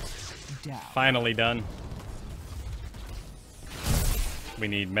 Finally done. We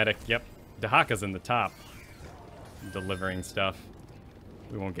need medic. Yep. Dahaka's in the top. Delivering stuff.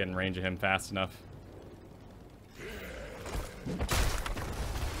 We won't get in range of him fast enough.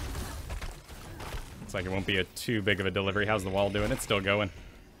 Looks like it won't be too big of a delivery. How's the wall doing? It's still going.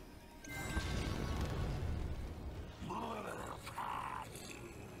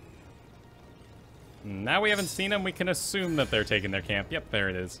 Now we haven't seen them, we can assume that they're taking their camp. Yep, there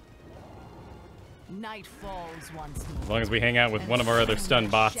it is. Night falls once more. As long as we hang out with one of our other stun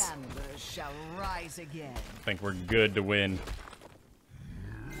bots, Shall rise again. I think we're good to win.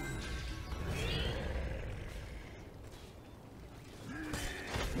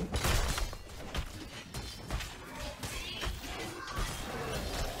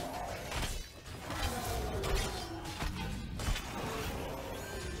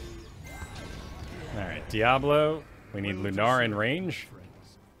 Alright, Diablo. We need Lunar in range.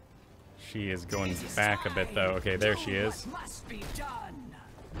 She is going back a bit though. Okay, there she is. Must be done.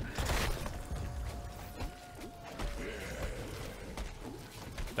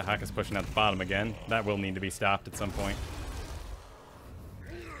 Dahaka's pushing out the bottom again. That will need to be stopped at some point.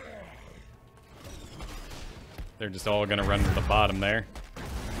 They're just all gonna run to the bottom there.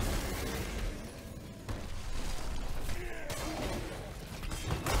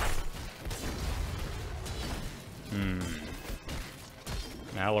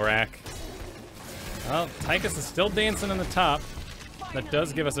 Alarak. Well, Tychus is still dancing in the top. That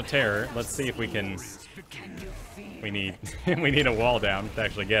does give us a terror. Let's see if we can... We need we need a wall down to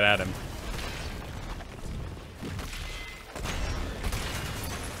actually get at him.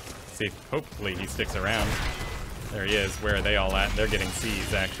 See if hopefully he sticks around. There he is. Where are they all at? They're getting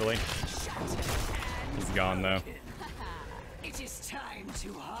seized, actually. He's gone, though. It is time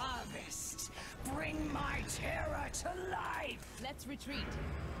to harvest. Bring my terror to life. Let's retreat.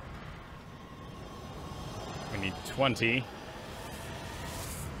 We need 20.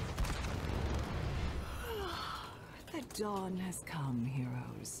 The dawn has come,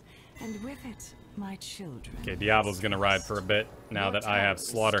 heroes, and with it, my children. Okay, Diablo's gonna ride for a bit now that I have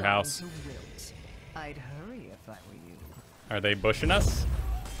Slaughterhouse. I'd hurry if I were you. Are they bushing us?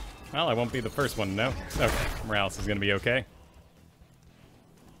 Well, I won't be the first one to know. Okay, Morales is gonna be okay.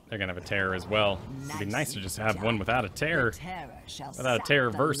 They're gonna have a terror as well. It'd be nice to just have one without a terror. Without a terror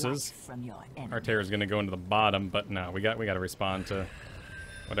versus. Our terror is gonna go into the bottom, but no, we gotta respond to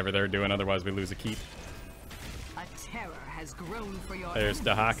whatever they're doing, otherwise we lose a keep. A terror has grown for your There's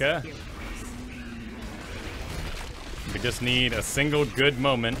Dahaka. We just need a single good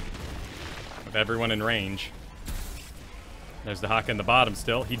moment with everyone in range. There's Dahaka in the bottom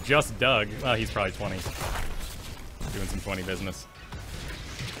still. He just dug. Well, he's probably 20. Doing some 20 business.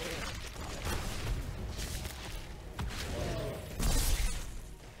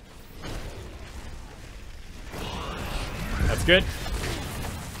 That's good.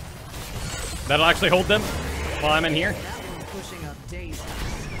 That'll actually hold them while I'm in here. That one's pushing up daisies.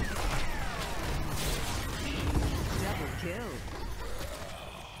 Double kill.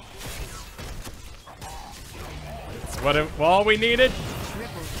 That's what all we needed.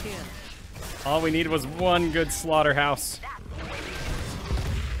 Triple kill. All we needed was one good slaughterhouse.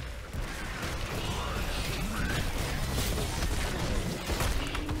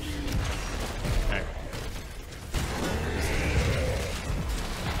 Okay.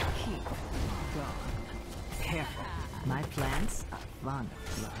 Keep gone. Careful. My plants are fond of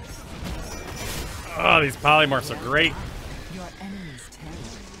blood. Oh, these polymorphs are great. Your enemy's terror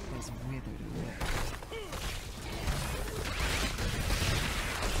has withered away.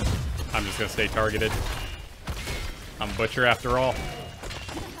 I'm just gonna stay targeted. I'm Butcher after all.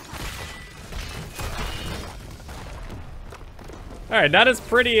 Alright, not as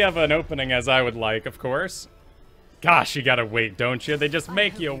pretty of an opening as I would like, of course. Gosh, you gotta wait, don't you? They just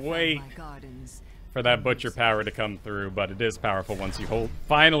make you I hope wait found my gardens. for that butcher power to come through, but it is powerful once you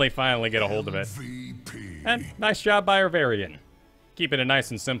finally get a hold of it. MVP. And nice job by Arvarian. Keeping it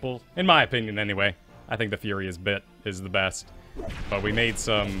nice and simple, in my opinion anyway. I think the Furious bit is the best. But we made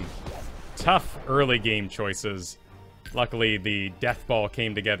some tough early game choices. Luckily, the Death Ball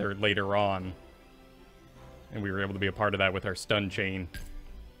came together later on. And we were able to be a part of that with our stun chain.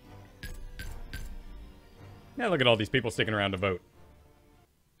 Yeah, look at all these people sticking around to vote.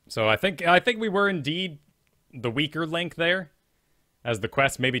 So I think we were indeed the weaker link there. As the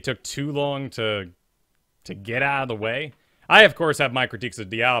quest maybe took too long to get out of the way. I, of course, have my critiques of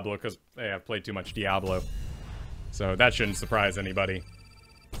Diablo, because hey, I've played too much Diablo. So that shouldn't surprise anybody.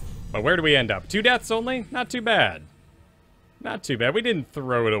 But where do we end up? 2 deaths only? Not too bad. Not too bad. We didn't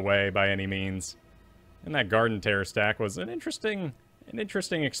throw it away by any means. And that Garden Terror stack was an interesting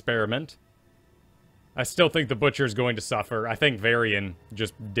experiment. I still think the Butcher's going to suffer. I think Varian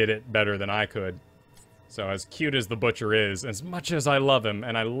just did it better than I could. So as cute as the Butcher is, as much as I love him,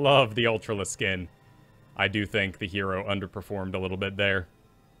 and I love the Ultraless skin, I do think the hero underperformed a little bit there.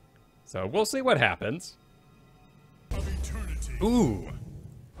 So we'll see what happens. Of eternity. Ooh.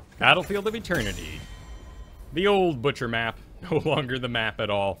 Battlefield of Eternity. The old Butcher map. No longer the map at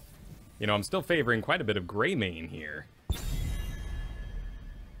all. You know, I'm still favoring quite a bit of Greymane here.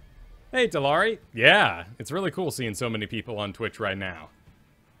 Hey, Talari. Yeah, it's really cool seeing so many people on Twitch right now.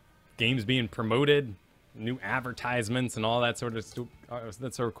 Games being promoted, new advertisements, and all that sort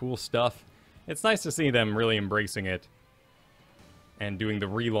of cool stuff. It's nice to see them really embracing it and doing the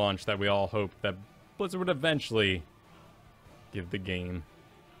relaunch that we all hope that Blizzard would eventually give the game.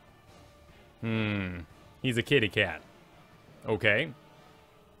 He's a kitty cat. Okay.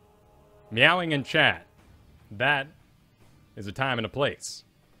 Meowing in chat. That is a time and a place.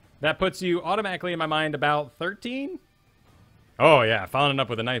 That puts you automatically in my mind about 13? Oh yeah, following up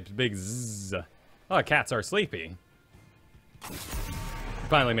with a nice big zzz. Oh, cats are sleepy.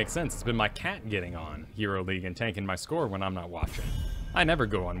 Finally makes sense. It's been my cat getting on Hero League and tanking my score when I'm not watching. I never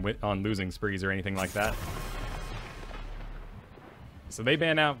go on losing sprees or anything like that. So they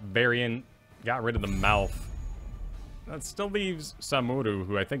ban out Varian, got rid of the mouth. That still leaves Samuru,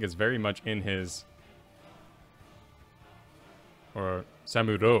 who I think is very much in his... Or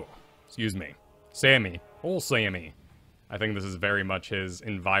Samuro, excuse me. Sammy, old Sammy. I think this is very much his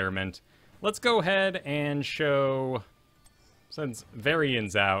environment. Let's go ahead and show... Since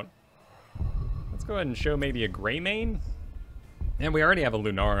Varian's out, let's go ahead and show maybe a Greymane. And we already have a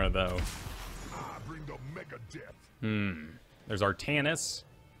Lunara, though. Bring the mega death. There's Artanis.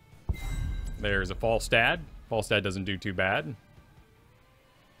 There's a Falstad. Falstad doesn't do too bad.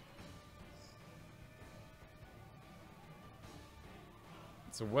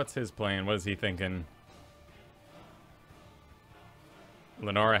 So what's his plan? What is he thinking?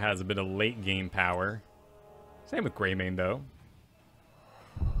 Lunara has a bit of late game power. Same with Greymane, though.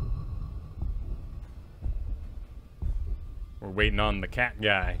 We're waiting on the cat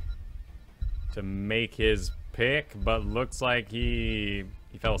guy to make his pick, but looks like he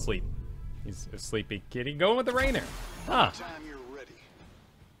fell asleep. He's a sleepy kitty. Going with the Rainer. Huh.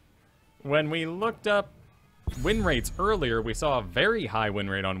 When we looked up win rates earlier, we saw a very high win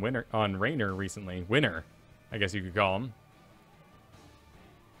rate on Rainer recently. Winner, I guess you could call him.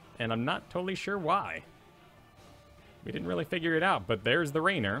 And I'm not totally sure why. We didn't really figure it out, but there's the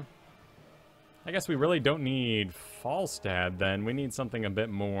Rainer. I guess we really don't need Falstad then. We need something a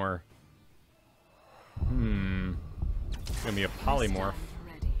bit more... It's gonna be a polymorph.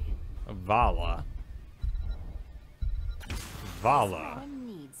 A Vala. Vala.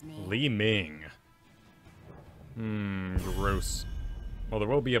 Li Ming. Gross. Well, there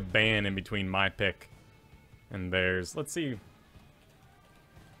will be a ban in between my pick and theirs. Let's see.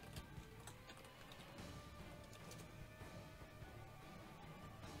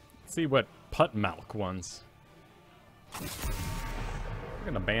 Let's see what Putmalk wants. We're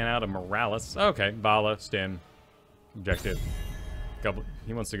gonna ban out a Morales. Okay, Vala, Stim. Objective.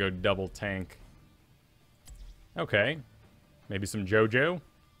 He wants to go double tank. Okay. Maybe some JoJo?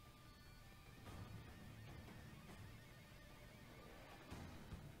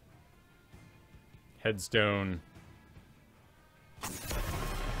 Headstone.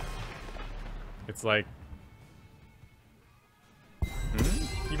 It's like...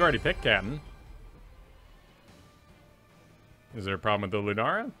 You've already picked Captain. Is there a problem with the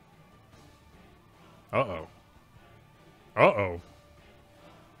Lunara? Uh-oh. Uh-oh.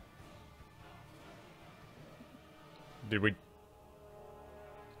 Did we...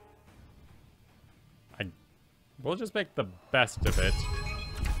 We'll just make the best of it.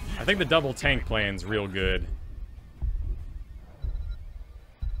 I think the double tank plan's real good.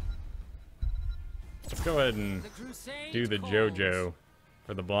 Let's go ahead and do the JoJo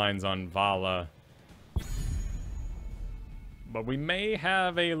for the blinds on Vala. But we may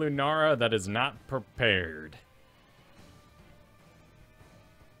have a Lunara that is not prepared.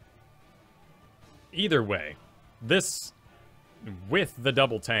 Either way, this, with the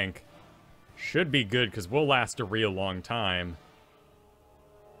double tank, should be good because we'll last a real long time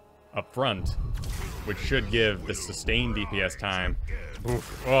up front, which should give the sustained DPS time.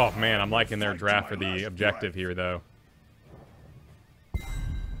 Oof. Oh man, I'm liking their draft for the objective here though. Ready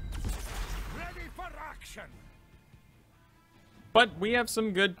for action. But we have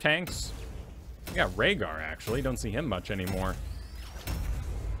some good tanks. We got Rhaegar actually, don't see him much anymore.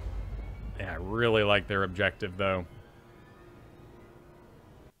 Yeah, I really like their objective though.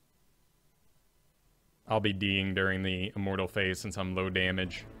 I'll be D'ing during the immortal phase since I'm low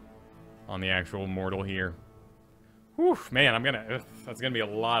damage on the actual immortal here. Whew, man, that's gonna be a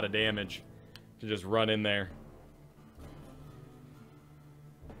lot of damage to just run in there.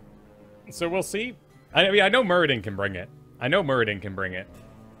 So we'll see. I mean, I know Muradin can bring it. I know Muradin can bring it.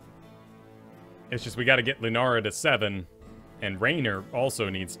 It's just we gotta get Lunara to 7, and Raynor also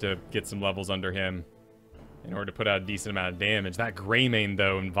needs to get some levels under him in order to put out a decent amount of damage. That Greymane,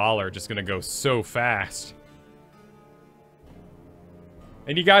 though, and Vala are just going to go so fast.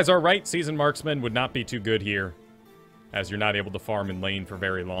 And you guys are right, Seasoned Marksman would not be too good here, as you're not able to farm in lane for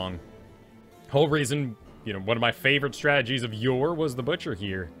very long. Whole reason, you know, one of my favorite strategies of yore was the Butcher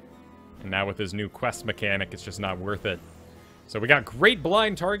here. And now with his new quest mechanic, it's just not worth it. So we got great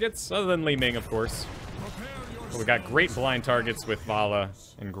blind targets, other than Li Ming, of course. But we got great blind targets with Vala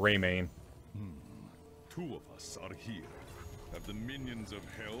and Greymane. Two of us are here. Have the minions of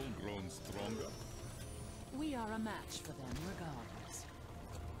hell grown stronger? We are a match for them regardless.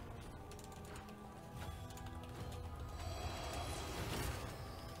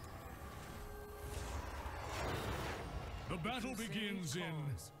 The battle begins in...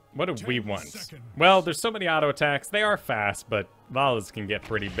 What do we 10 want? seconds. Well, there's so many auto attacks. They are fast, but Vala's can get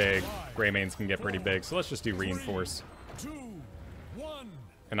pretty big. Greymane's can get pretty big. So let's just do Reinforce. 2, 1.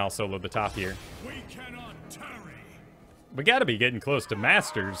 And I'll solo the top here. We cannot tarry. We gotta be getting close to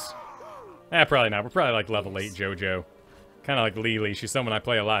Masters. Probably not. We're probably like level 8 JoJo. Kind of like Lily. She's someone I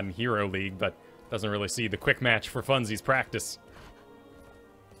play a lot in Hero League, but doesn't really see the quick match for funsies practice.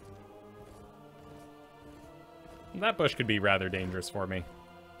 That bush could be rather dangerous for me.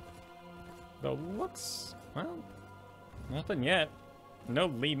 Though looks, well, nothing yet. No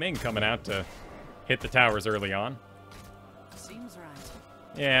Li Ming coming out to hit the towers early on. Seems right.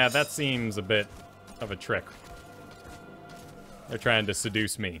 Yeah, that seems a bit of a trick. They're trying to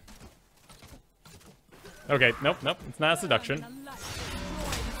seduce me. Okay, nope, it's not a seduction.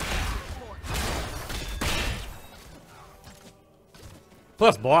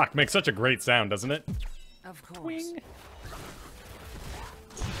 Plus block makes such a great sound, doesn't it? Of course. Wing.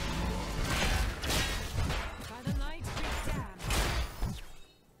 By the light we stand.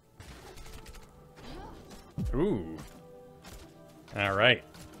 Ooh. Alright.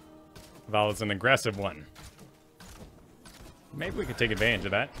 Vala's an aggressive one. Maybe we could take advantage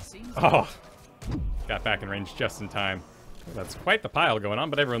of that. Oh! Got back in range just in time. That's quite the pile going on,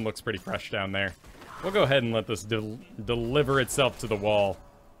 but everyone looks pretty fresh down there. We'll go ahead and let this deliver itself to the wall.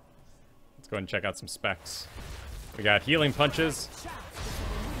 Let's go ahead and check out some specs. We got healing punches.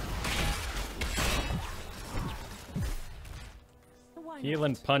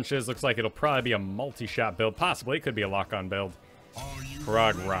 Healing punches. Looks like it'll probably be a multi-shot build. Possibly. It could be a lock-on build. Are you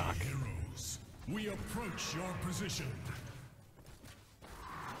Frog ready, Rock. heroes? We approach your position.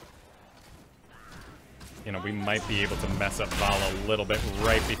 You know, we might be able to mess up Vala a little bit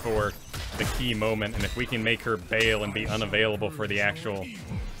right before the key moment. And if we can make her bail and be unavailable for the actual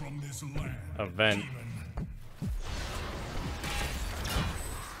From this land, event.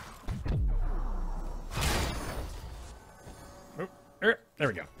 Oh, there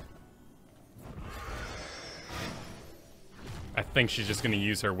we go. I think she's just going to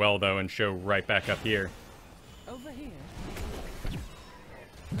use her well, though, and show right back up here. Over here.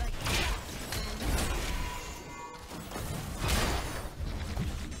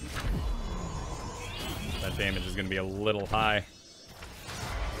 That damage is going to be a little high.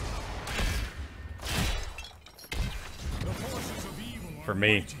 For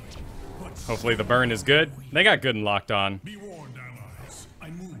me. Hopefully the burn is good. They got good and locked on. be warned, allies. I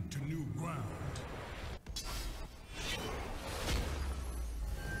move to new ground.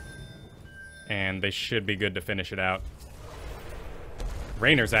 And they should be good to finish it out.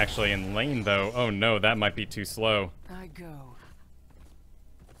 Raynor's actually in lane, though. Oh, no, that might be too slow. I go.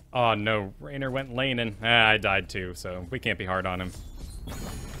 Oh, no. Raynor went laning. I died, too, so we can't be hard on him.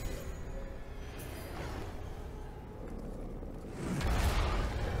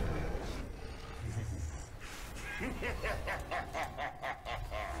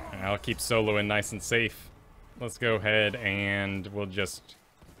 I'll keep soloing nice and safe. Let's go ahead and we'll just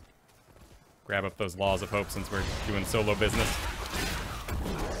grab up those Laws of Hope since we're doing solo business.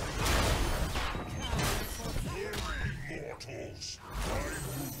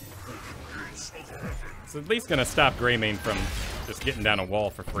 It's at least gonna stop Greymane from just getting down a wall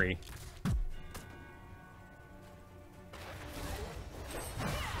for free.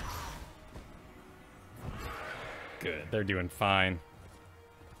 Good, they're doing fine.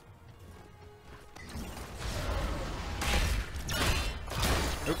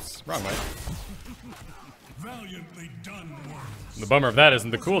 Oops, wrong way. Valiantly done work. The bummer of that isn't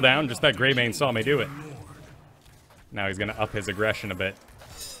the cooldown, just that Greymane saw me do it. Now he's gonna up his aggression a bit.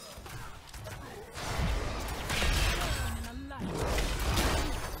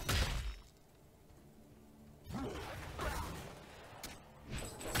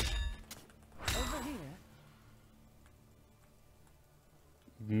 Over here.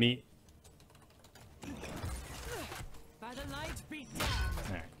 Me. By the light beat down.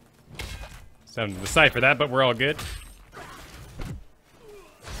 Alright. Something to decipher that, but we're all good.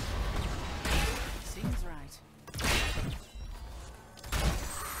 Seems right.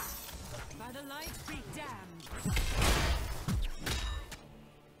 By the light beat down.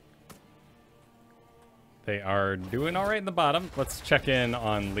 They are doing alright in the bottom. Let's check in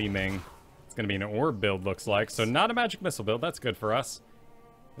on Li Ming. It's going to be an orb build, looks like. So not a magic missile build. That's good for us.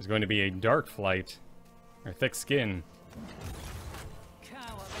 There's going to be a dark flight. Or thick skin.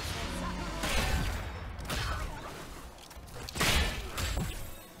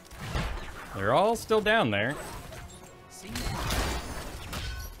 They're all still down there.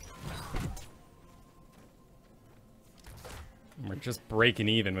 We're just breaking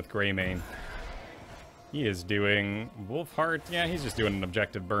even with Greymane. He is doing Wolfheart. Yeah, he's just doing an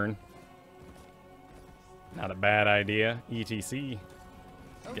objective burn. Not a bad idea. ETC.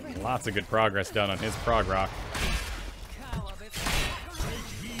 Getting lots of good progress done on his prog rock.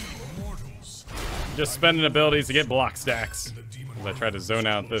 Just spending abilities to get block stacks. As I try to zone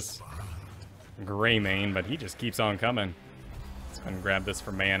out this Greymane, but he just keeps on coming. Let's go and grab this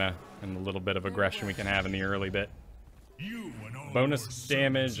for mana and a little bit of aggression we can have in the early bit. Bonus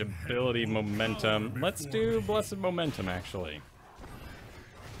damage, ability, momentum. Let's do Blessed Momentum, actually.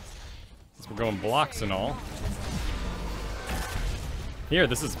 Since we're going blocks and all. Here,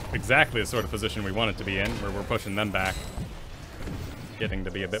 this is exactly the sort of position we want it to be in, where we're pushing them back. Getting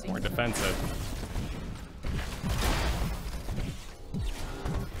to be a bit more defensive.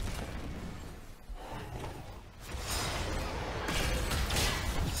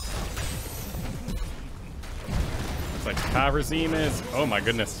 Looks like Kavrazim is... Oh my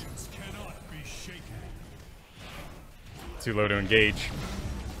goodness. Too low to engage.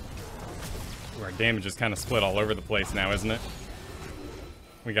 Ooh, our damage is kind of split all over the place now, isn't it?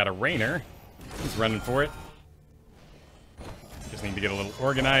 We got a Rainer. He's running for it. Just need to get a little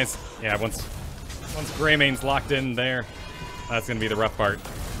organized. Yeah, once Greymane's locked in there, that's going to be the rough part.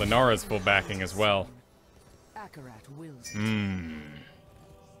 Lenara's full backing as well. Akarat wills.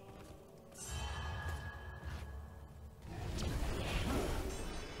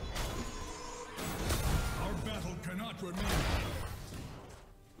 Our battle cannot remain.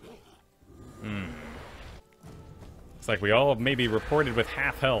 It's like we all maybe reported with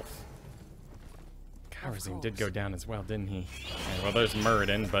half health. Kavrazim did go down as well, didn't he? Okay, well, there's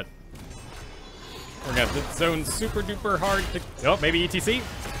Muradin, but we're gonna have to zone super duper hard to... Oh, maybe ETC?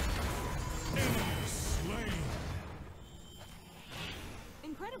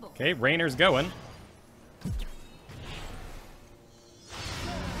 Incredible. Okay, Rainer's going.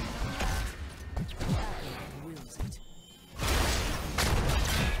 Wills it.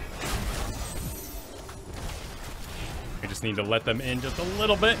 We just need to let them in just a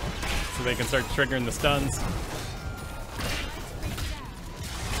little bit so they can start triggering the stuns.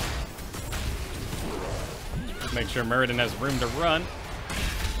 Make sure Muradin has room to run.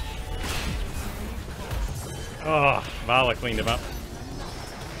 Oh, Vala cleaned him up.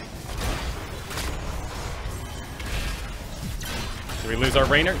 Did we lose our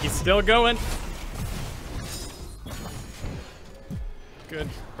Rainer? He's still going. Good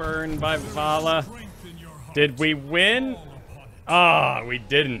burn by Vala. Did we win? Ah, we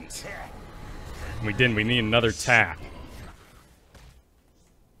didn't. We didn't. We need another tap.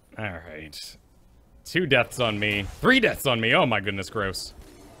 Alright. 2 deaths on me. 3 deaths on me. Oh my goodness, gross.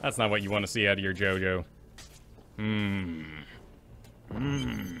 That's not what you want to see out of your JoJo. The angel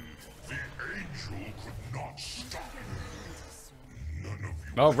could not stop me. None of you.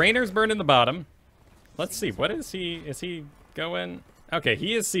 Well, Rainer's burning the bottom. Let's see. What is he? Is he going? Okay,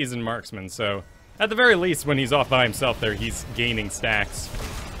 he is seasoned marksman, so at the very least, when he's off by himself there, he's gaining stacks.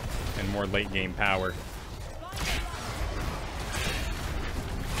 and more late game power.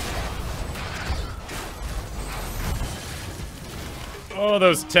 Oh,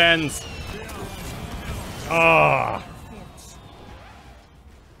 those 10s. Oh.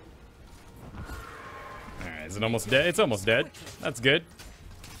 Alright, is it almost dead? It's almost dead. That's good.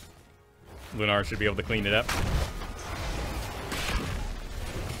 Lunar should be able to clean it up.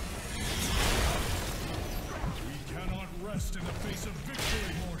 We cannot rest in the face of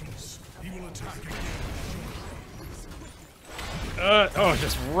victory, mortals. He will attack again. Oh,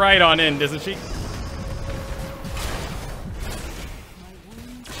 just right on in, doesn't she?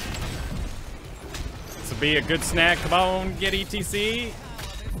 This will be a good snack. Come on, get ETC.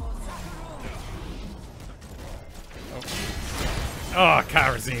 Oh,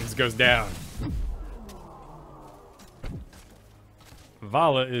 Karazine's goes down.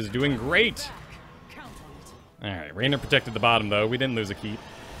 Vala is doing great. Alright, Rainer protected the bottom, though. We didn't lose a keep.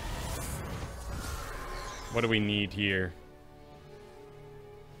 What do we need here?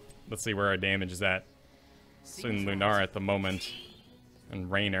 Let's see where our damage is at. It's in Lunar at the moment.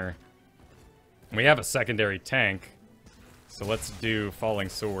 And Rainer. We have a secondary tank. So let's do Falling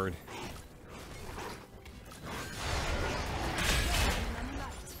Sword.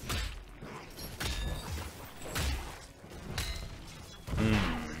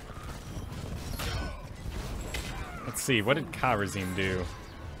 Let's see, what did Karazim do?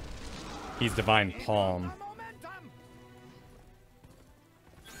 He's Divine Palm.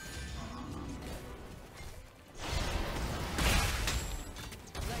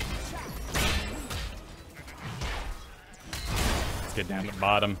 Let's get down to the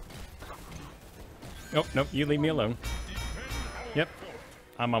bottom. Nope, nope, you leave me alone. Yep,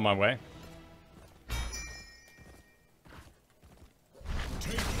 I'm on my way.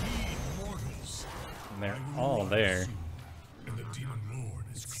 And they're all there.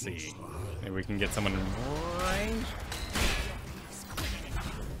 Let's see. Maybe we can get someone in range.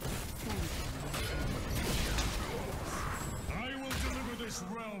 I will deliver this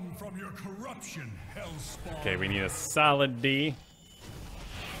realm from your corruption, Hellspawn. Okay, we need a solid D.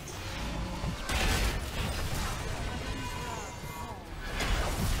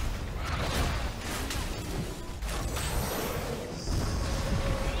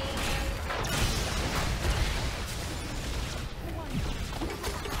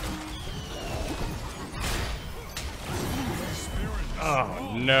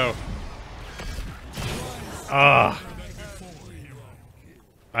 Oh, no. Ah.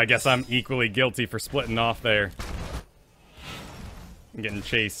 I guess I'm equally guilty for splitting off there. I'm getting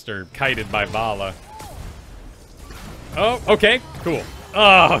chased or kited by Vala. Oh, okay, cool.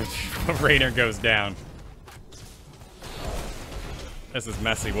 Oh, Rainer goes down. This is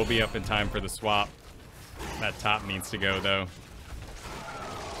messy. We'll be up in time for the swap. That top needs to go, though.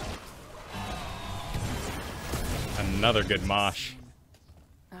 Another good mosh.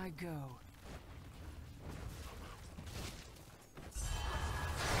 I go.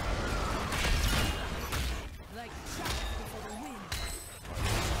 Like chaff before the wind.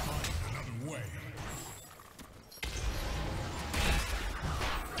 Another way.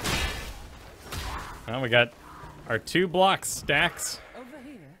 Well, we got our 2 block stacks. Over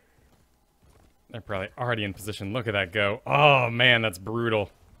here. They're probably already in position. Look at that go. Oh, man, that's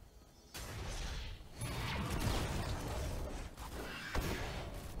brutal.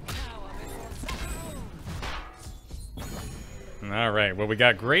 Alright, well, we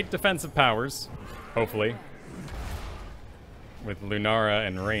got great defensive powers, hopefully, with Lunara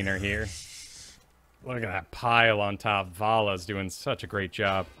and Rainer here. Look at that pile on top. Vala's doing such a great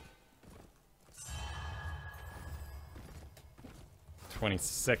job.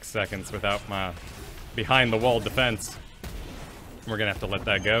 26 seconds without my behind-the-wall defense. We're gonna have to let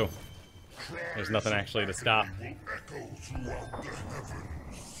that go. There's nothing actually to stop.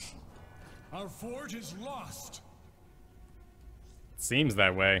 Our forge is lost. Seems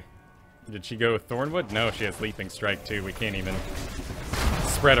that way. Did she go with Thornwood? No, she has Leaping Strike too. We can't even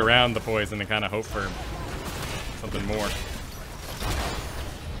spread around the poison and kind of hope for something more.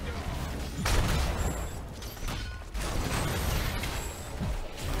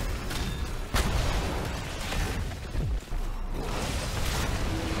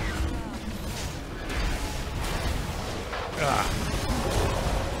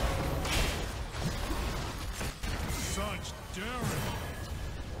 Such daring.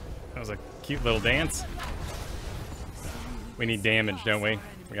 That was a cute little dance. We need damage, don't we?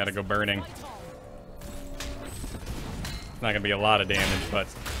 We gotta go burning. It's not gonna be a lot of damage, but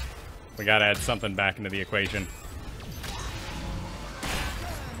we gotta add something back into the equation.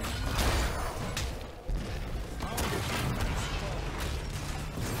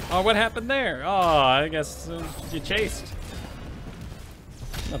 Oh, what happened there? Oh, I guess you chased.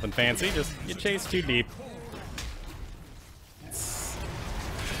 Nothing fancy, just you chased too deep.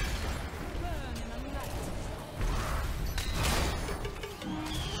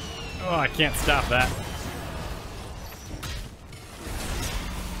 Oh, I can't stop that.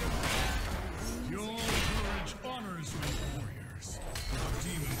 Your courage honors me, warriors. The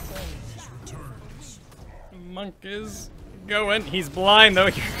demon always returns. Monk is going. He's blind though.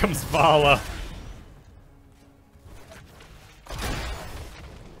 Here comes Vala.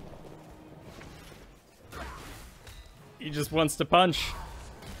 He just wants to punch.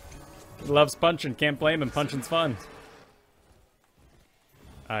 He loves punching. Can't blame him. Punching's fun.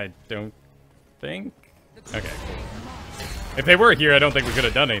 I don't think. Okay, cool. If they were here, I don't think we could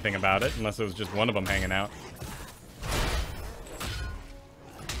have done anything about it, unless it was just one of them hanging out.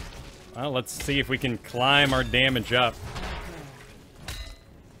 Well, let's see if we can climb our damage up.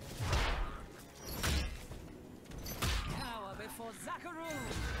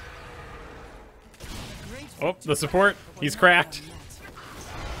 Oh, the support. He's cracked.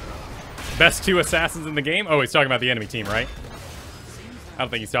 Best 2 assassins in the game? Oh, he's talking about the enemy team, right? I don't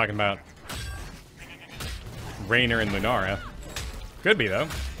think he's talking about Raynor and Lunara. Could be, though.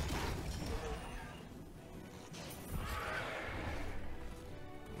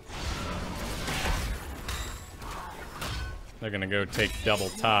 They're gonna go take double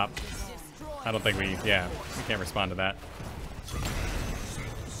top. I don't think we can't respond to that. I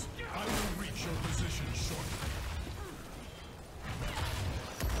will reach your position shortly.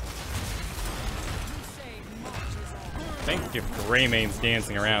 I think if Greymane's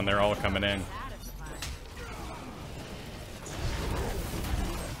dancing around, they're all coming in.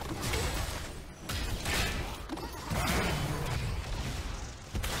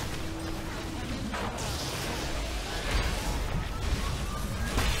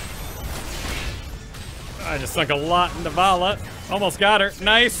 I just sunk a lot into Vala. Almost got her.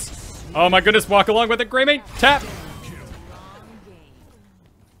 Nice. Oh my goodness, walk along with it, Greymane. Tap.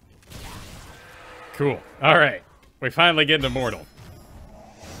 Cool. All right. We finally get immortal.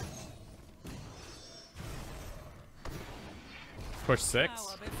 Push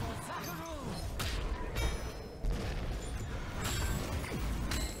 6.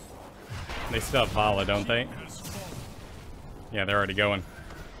 They still have Vala, don't they? Yeah, they're already going.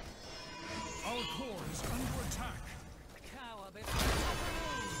 Our core is under attack.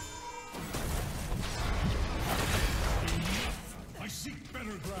 I seek better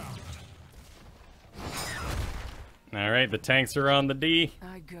ground. Alright, the tanks are on the D.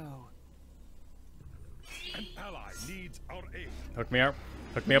 I go. An ally needs our aid. Hook me up.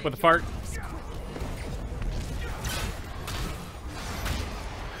 Hook me up with a fart.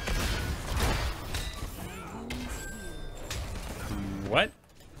 What?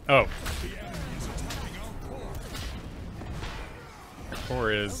 Oh. Our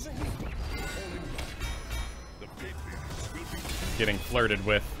core is getting flirted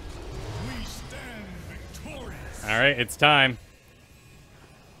with. We stand victorious. Alright, it's time.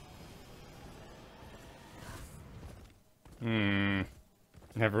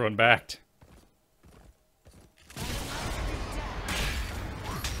 Everyone backed.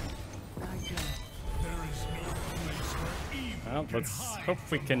 Well, let's hope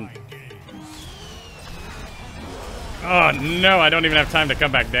we can... Oh no, I don't even have time to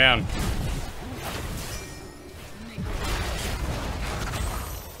come back down.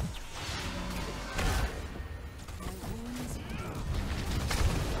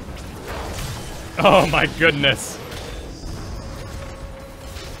 Oh my goodness.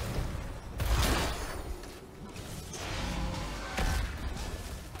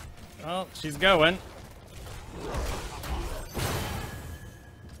 Well, she's going.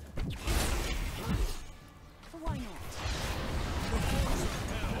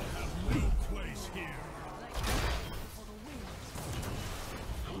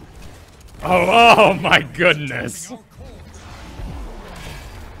 Oh my goodness.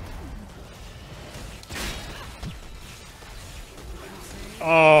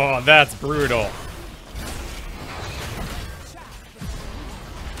 Oh, that's brutal.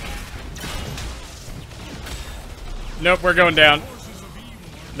 Nope, we're going down.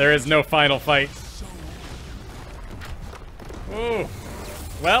 There is no final fight. Ooh.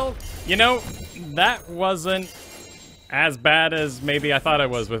 Well, you know, that wasn't as bad as maybe I thought it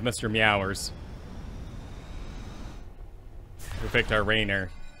was with Mr. Meowers. We picked our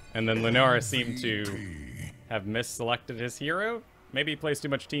Raynor. And then Lunara seemed to have misselected his hero. Maybe he plays too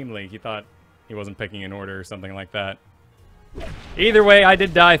much Team League. He thought he wasn't picking an order or something like that. Either way, I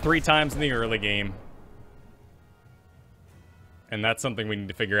did die 3 times in the early game. And that's something we need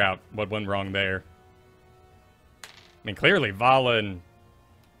to figure out what went wrong there. I mean, clearly, Vala and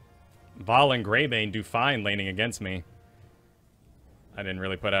Greybane do fine laning against me. I didn't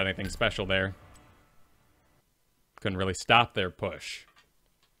really put out anything special there. Couldn't really stop their push.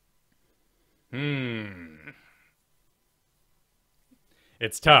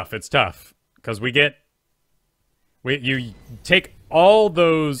 It's tough, it's tough. Because you take all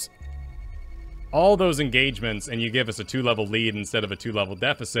those engagements and you give us a 2-level lead instead of a 2-level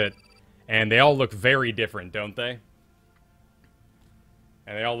deficit, and they all look very different, don't they?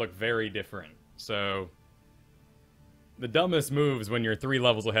 And they all look very different. So the dumbest moves when you're 3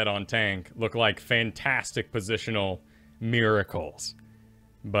 levels ahead on tank look like fantastic positional miracles.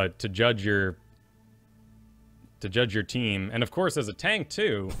 But to judge your team, and of course as a tank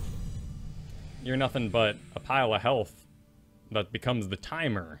too, you're nothing but a pile of health that becomes the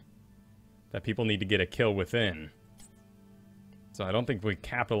timer that people need to get a kill within. So I don't think we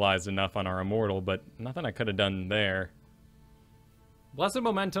capitalized enough on our Immortal, but nothing I could have done there. Blessed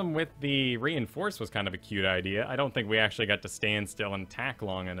Momentum with the Reinforce was kind of a cute idea. I don't think we actually got to stand still and attack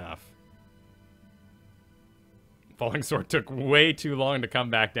long enough. Falling Sword took way too long to come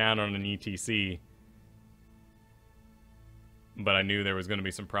back down on an ETC. But I knew there was going to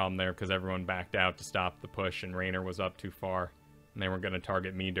be some problem there because everyone backed out to stop the push and Raynor was up too far. And they weren't going to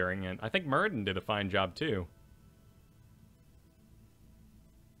target me during it. I think Muradin did a fine job too.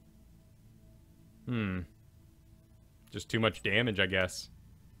 Just too much damage, I guess.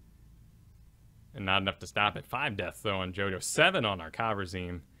 And not enough to stop it. 5 deaths, though, on Jojo. 7 on our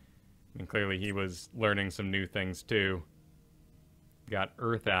Kavrazim. I mean, clearly he was learning some new things, too. Got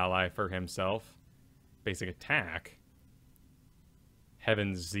Earth Ally for himself. Basic attack.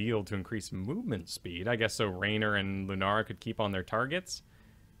 Heaven's Zeal to increase movement speed. I guess so Raynor and Lunara could keep on their targets.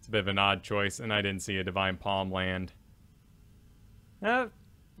 It's a bit of an odd choice, and I didn't see a Divine Palm land.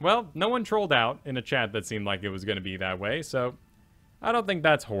 Well, no one trolled out in a chat that seemed like it was going to be that way, so I don't think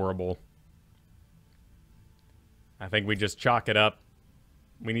that's horrible. I think we just chalk it up.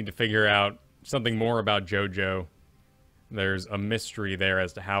 We need to figure out something more about Jojo. There's a mystery there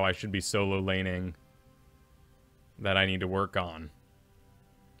as to how I should be solo laning that I need to work on.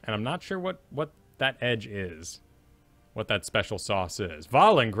 And I'm not sure what that edge is. What that special sauce is.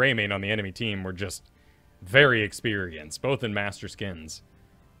 Vala and Greymane on the enemy team were just very experienced, both in Master Skins.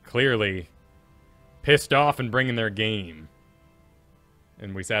 Clearly pissed off and bringing their game.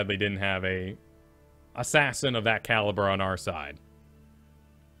 And we sadly didn't have a assassin of that caliber on our side.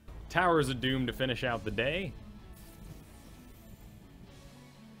 Towers of Doom to finish out the day.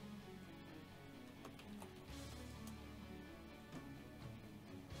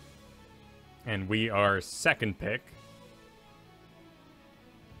 And we are second pick.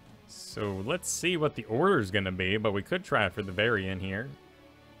 So let's see what the order's going to be, but we could try for the variant here.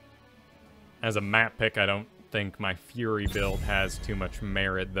 As a map pick, I don't think my Fury build has too much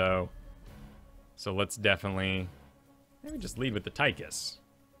merit, though. So let's definitely... maybe just lead with the Tychus.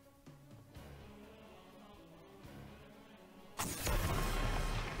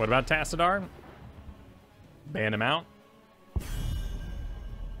 What about Tassadar? Ban him out.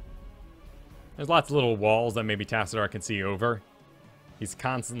 There's lots of little walls that maybe Tassadar can see over. He's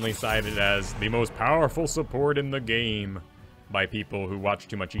constantly cited as the most powerful support in the game by people who watch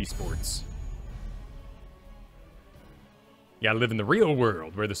too much esports. You gotta live in the real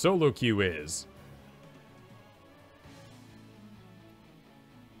world where the solo queue is.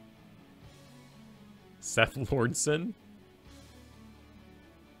 Seth Lordson.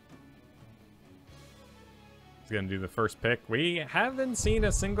 He's gonna do the first pick. We haven't seen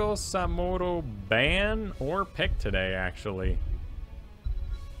a single Samuro ban or pick today, actually.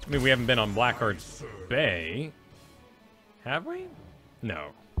 I mean, we haven't been on Blackheart's Bay. Have we? No.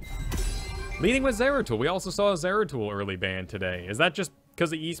 Leading with Zeratul. We also saw a Zeratul early ban today. Is that just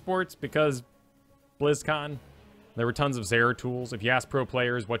because of esports? Because BlizzCon? There were tons of Zeratools. If you ask pro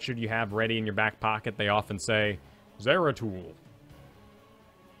players what should you have ready in your back pocket, they often say, Zeratul.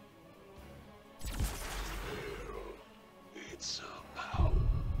 It's about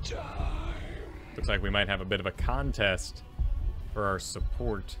time. Looks like we might have a bit of a contest for our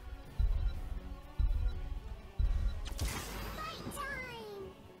support.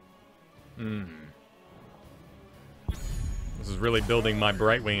 This is really building my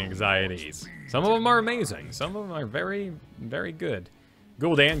Brightwing anxieties. Some of them are amazing. Some of them are very, very good.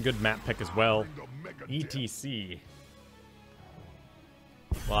 Gul'dan, good map pick as well. ETC.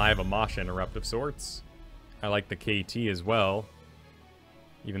 Well, I have a Mosh Interrupt of sorts. I like the KT as well,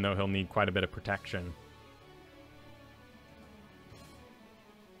 even though he'll need quite a bit of protection.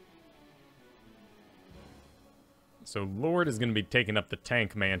 So Lord is going to be taking up the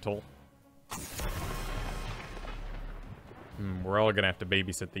tank mantle. We're all going to have to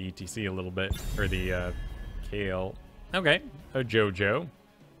babysit the ETC a little bit. Or the Kale. Okay, a JoJo.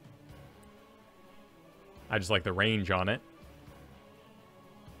 I just like the range on it.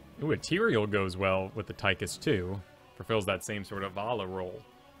 Ooh, Ethereal goes well with the Tychus too. Fulfills that same sort of Vala role.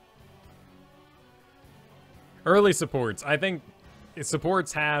 Early supports. I think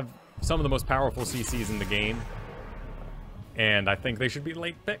supports have some of the most powerful CCs in the game. And I think they should be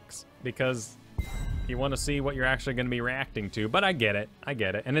late picks. Because you want to see what you're actually going to be reacting to. But I get it. I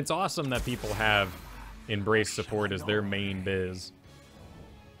get it. And it's awesome that people have embraced support as their main biz.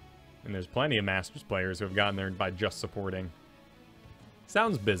 And there's plenty of Masters players who have gotten there by just supporting.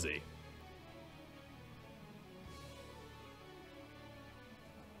 Sounds busy.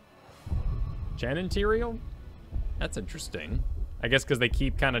 Chen Interial? That's interesting. I guess because they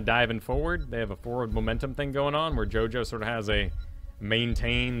keep kind of diving forward. They have a forward momentum thing going on where JoJo sort of has a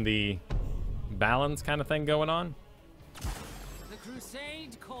maintain the balance kind of thing going on. The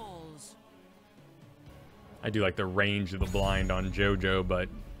crusade calls. I do like the range of the blind on JoJo, but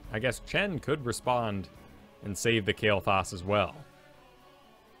I guess Chen could respond and save the Kael'thas as well.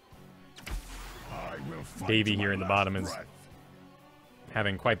 Davey here in the bottom is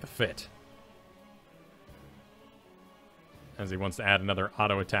having quite the fit. As he wants to add another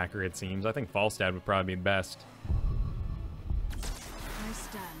auto attacker, it seems. I think Falstad would probably be best. I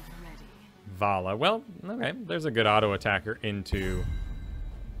stand ready. Vala. Well, okay. There's a good auto attacker into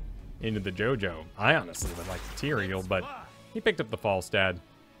the JoJo. I honestly would like the Tyrael, but he picked up the Falstad.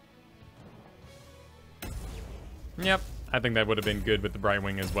 Yep. I think that would have been good with the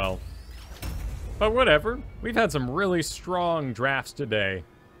Brightwing as well. But whatever. We've had some really strong drafts today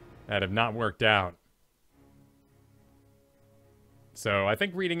that have not worked out. So I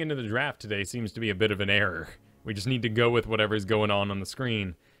think reading into the draft today seems to be a bit of an error. We just need to go with whatever's going on the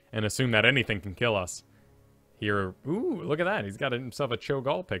screen and assume that anything can kill us. Here, ooh, look at that. He's got himself a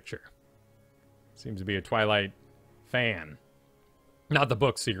Cho'Gall picture. Seems to be a Twilight fan. Not the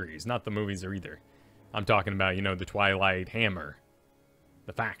book series, not the movies or either. I'm talking about, you know, the Twilight Hammer.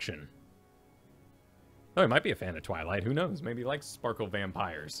 The faction. Oh, he might be a fan of Twilight. Who knows? Maybe he likes sparkle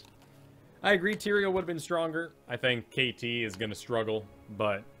vampires. I agree, Tyrael would have been stronger. I think KT is going to struggle,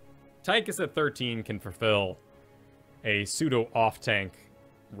 but Tychus at 13 can fulfill a pseudo off-tank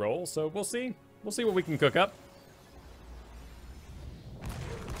role, so we'll see. We'll see what we can cook up.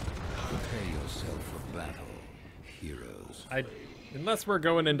 Prepare yourself for battle, heroes. Unless we're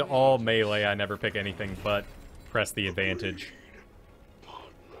going into all melee, I never pick anything but press the advantage.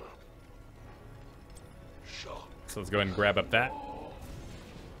 So let's go ahead and grab up that.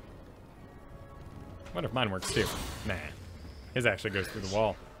 I wonder if mine works too. Nah. His actually goes through the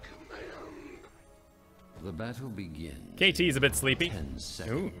wall. The battle begins. KT's a bit sleepy. 10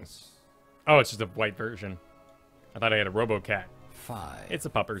 seconds. Ooh. Oh, it's just a white version. I thought I had a RoboCat. 5. It's a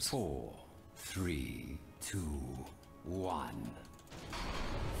puppers. 4, 3, 2, 1.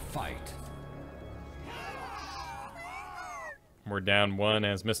 Fight. We're down 1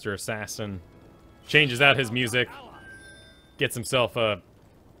 as Mr. Assassin changes out his music. Gets himself a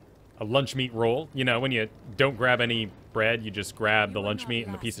lunch meat roll. You know, when you don't grab any bread, you just grab the lunch meat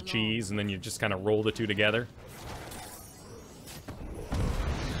and the piece of cheese, and then you just kind of roll the two together.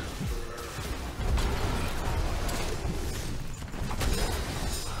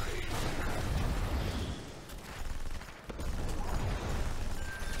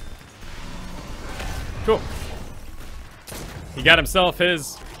 Cool. He got himself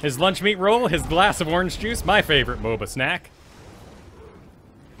his lunch meat roll, his glass of orange juice, my favorite MOBA snack.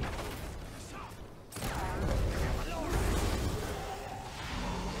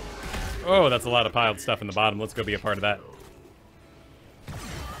 Oh, that's a lot of piled stuff in the bottom. Let's go be a part of that.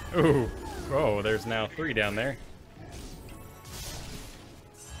 Ooh. Oh, there's now 3 down there.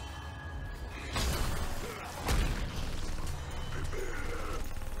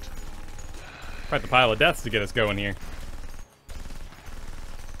 Quite the pile of deaths to get us going here.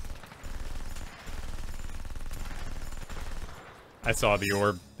 I saw the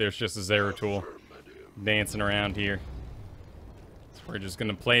orb. There's just a Zeratul dancing around here. So we're just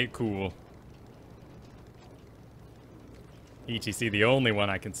gonna play it cool. ETC, the only one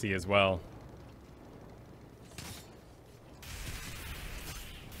I can see as well.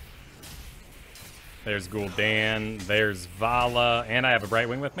 There's Gul'dan, there's Vala, and I have a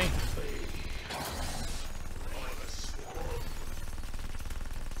Brightwing with me.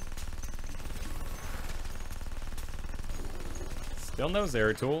 Still no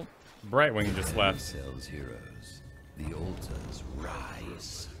Zeratul. Brightwing just left. Yourselves, heroes. The altars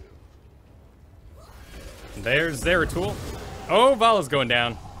rise. There's Zeratul. Oh, Vala's going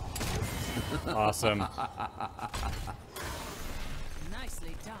down. Awesome.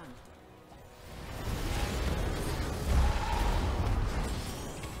 Nicely done.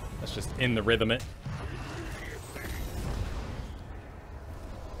 Let's just in the rhythm it.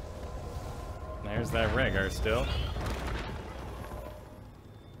 There's that Rhaegar still.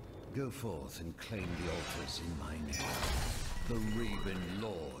 Go forth and claim the altars in my name. The Raven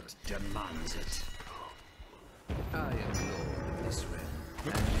Lord demands it. I am Lord of this realm,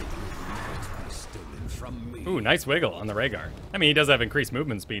 and it will not be stolen from me. Ooh, nice wiggle on the Rhaegar. I mean, he does have increased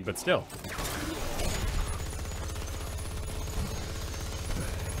movement speed, but still.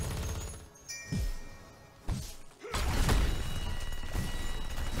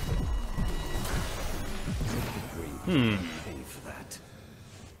 Pay for that.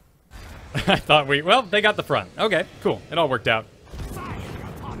 I thought well, they got the front. Okay, cool. It all worked out.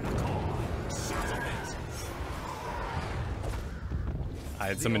 I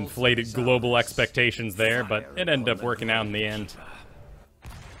had some inflated global expectations there, but it ended up working out in the end.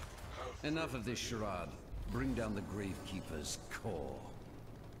 Enough of this charade. Bring down the Gravekeeper's core.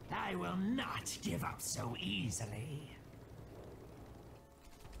 I will not give up so easily.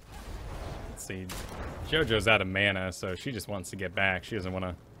 Let's see. JoJo's out of mana, so she just wants to get back. She doesn't want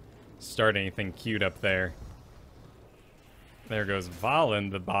to start anything cute up there. There goes Val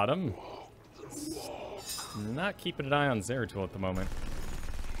in the bottom. Not keeping an eye on Zeratul at the moment.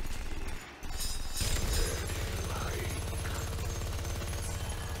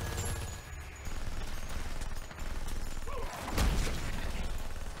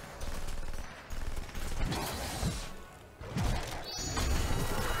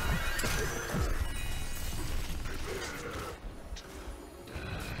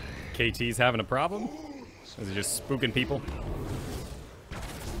 KT's having a problem? Is he just spooking people?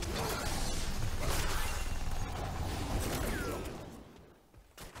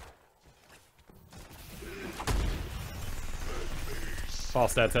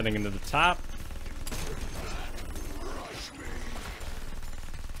 Falstat's heading into the top.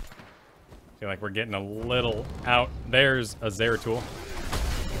 Feel like we're getting a little out. There's a Zeratul.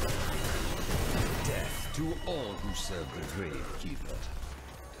 Death to all who serve the Gravekeeper.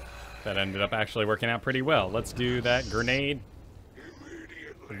 That ended up actually working out pretty well. Let's do that grenade.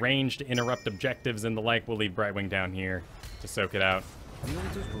 Range to interrupt objectives and the like. We'll leave Brightwing down here to soak it out. The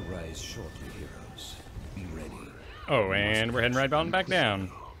altars will rise shortly, heroes. Be ready. Oh, and we're heading right on back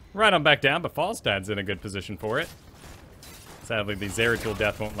down. Right on back down, but Falstad's in a good position for it. Sadly, the Zeratul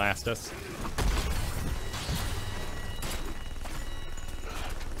death won't last us.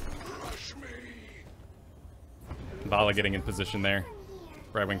 Vala getting in position there.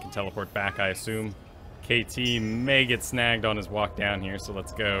 Brightwing can teleport back, I assume. KT may get snagged on his walk down here, so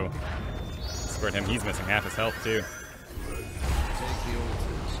let's go squirt him. He's missing half his health, too. Take the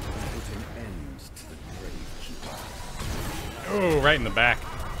altars and put an end to the Gravekeeper. Oh, right in the back.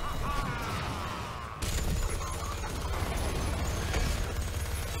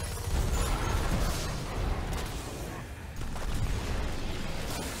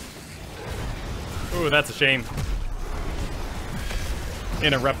 Ooh, that's a shame.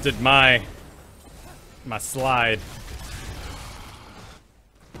 Interrupted my slide.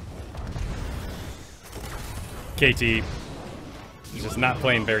 KT is just not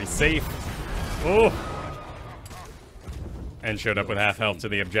playing very safe. Oh, and showed up with half health to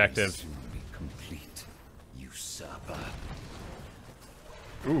the objective. Soon be complete, usurper.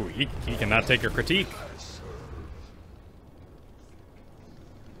 Ooh, he cannot take a critique.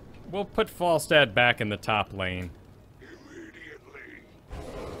 We'll put Falstad back in the top lane.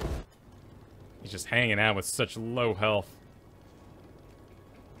 He's just hanging out with such low health.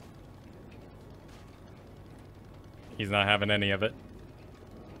 He's not having any of it.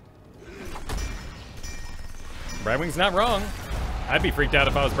 Brightwing's not wrong. I'd be freaked out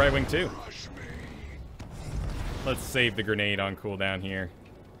if I was Brightwing too. Let's save the grenade on cooldown here,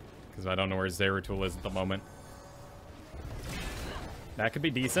 because I don't know where Zeratul is at the moment. That could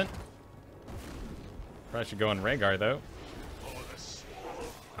be decent. Probably should go on Rhaegar though.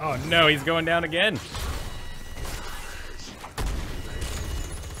 Oh no, he's going down again.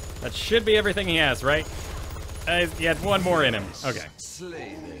 That should be everything he has, right? He had one more in him. Okay.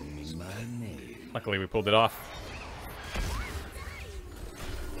 Slay them in my name. Luckily we pulled it off.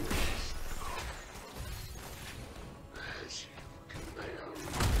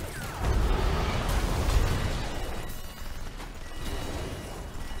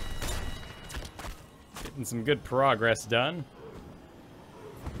 Getting some good progress done.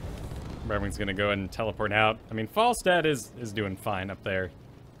 Brightwing's gonna go ahead and teleport out. I mean, Falstad is doing fine up there.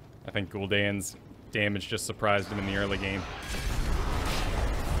 I think Gul'dan's damage just surprised him in the early game.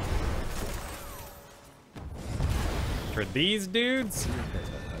 For these dudes,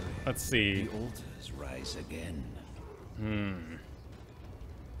 let's see. The altars rise again.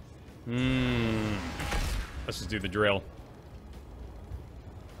 Let's just do the drill.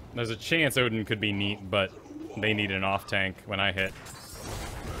 There's a chance Odin could be neat, but they need an off tank when I hit.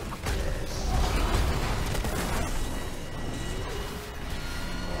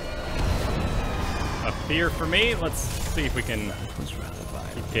 Up here for me. Let's see if we can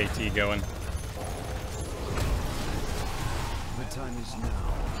keep KT going. The time is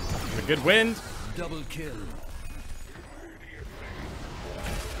now. A good wind. Double kill.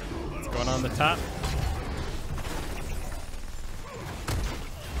 What's going on the top?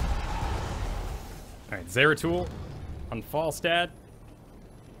 Alright, Zeratul on Falstad.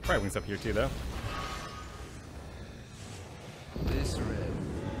 Brightwing's up here too, though. This red.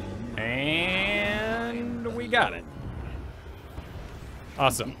 And we got it.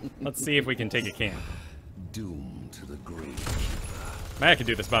 Awesome. Let's see if we can take a camp. Doom to the grave. I can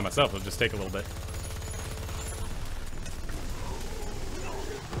do this by myself. It'll just take a little bit.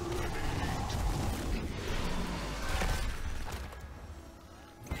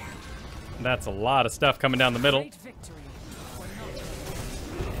 That's a lot of stuff coming down the middle. Great victory.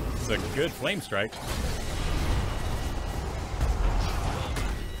 It's a good flame strike.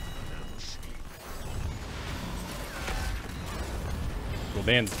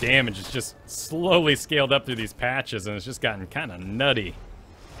 Gul'dan's damage is just slowly scaled up through these patches, and it's just gotten kind of nutty.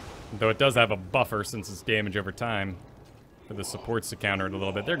 Though it does have a buffer since it's damage over time for the supports to counter it a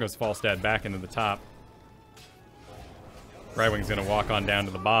little bit. There goes Falstad back into the top. Brightwing's gonna walk on down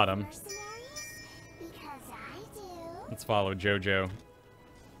to the bottom. Let's follow JoJo.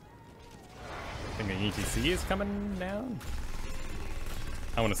 I think an ETC is coming down.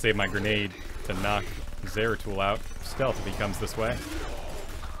 I want to save my grenade to knock Zeratul out. Stealth if he comes this way.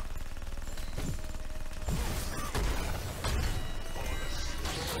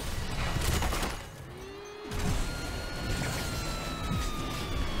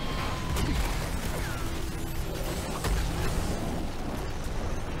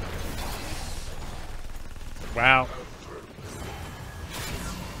 Wow.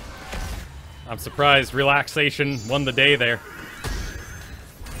 I'm surprised Relaxation won the day there.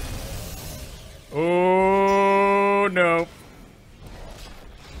 Oh, no.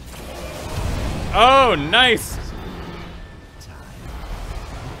 Oh, nice.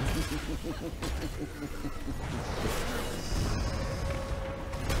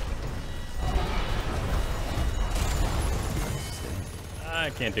 I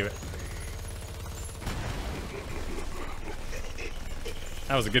can't do it.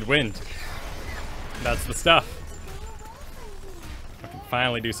 That was a good wind. That's the stuff. I can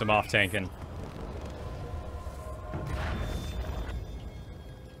finally do some off-tanking.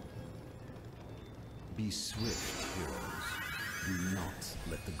 Be swift, heroes. Do not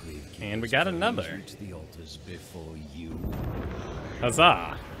let the grave And we got another. reach the altars before you.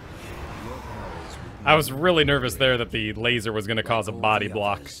 Huzzah. I was really nervous there that the laser was going to cause a body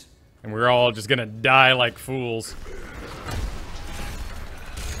block. And we were all just going to die like fools.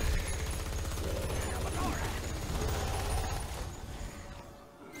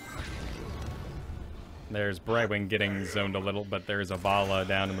 There's Brightwing getting zoned a little, but there's a Vala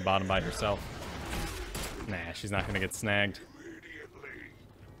down in the bottom by herself. Nah, she's not going to get snagged.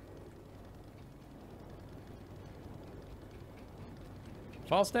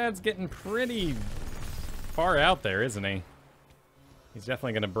 Falstad's getting pretty far out there, isn't he? He's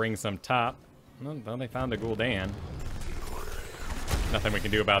definitely going to bring some top. Well, they found a Gul'dan. Nothing we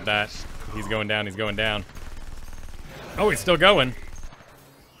can do about that. He's going down, he's going down. Oh, he's still going.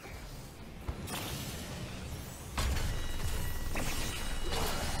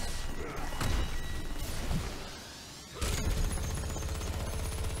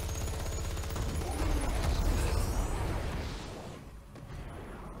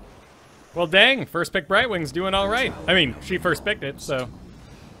 Well, dang, first pick Brightwing's doing all right. I mean, she first picked it, so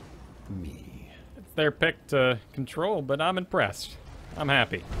it's their pick to control, but I'm impressed. I'm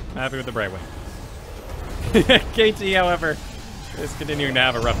happy. I'm happy with the Brightwing. KT, however, is continuing to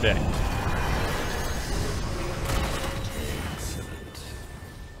have a rough day. Excellent.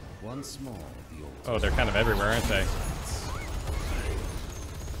 Once more, the altars. Oh, they're kind of everywhere, aren't they?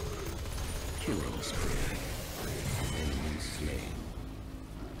 Killing spree. Enemy slain.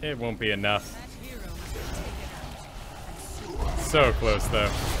 It won't be enough. That hero must be taken out. So close,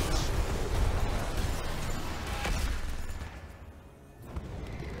 though.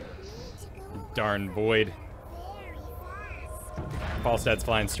 Darn Void. Falstad's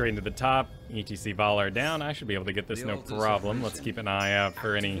flying straight into the top. ETC Vala are down. I should be able to get this no problem. Let's keep an eye out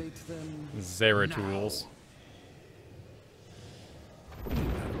for any Zera tools.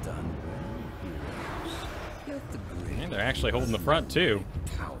 And they're actually holding the front too.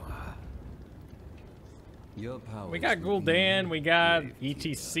 We got Gul'dan, we got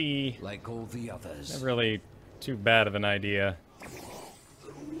ETC. Like all the others. Not really too bad of an idea.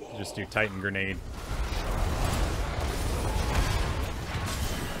 Just do Titan Grenade.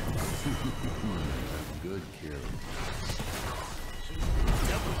 Good kill.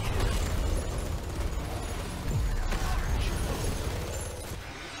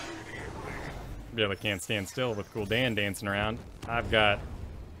 Really can't stand still with Gul'dan dancing around. I've got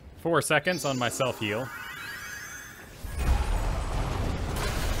 4 seconds on my self-heal.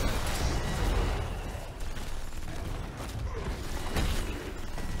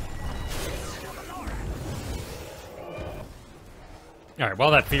 Alright,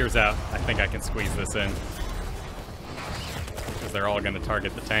 while that fear's out, I think I can squeeze this in. Because they're all going to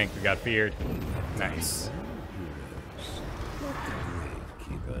target the tank who got feared. Nice.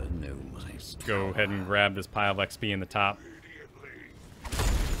 Go ahead and grab this pile of XP in the top.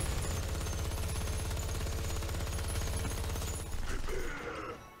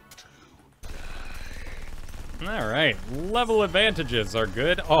 Alright, level advantages are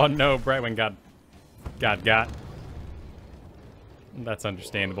good. Oh no, Brightwing got. That's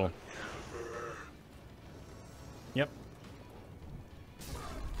understandable. Yep.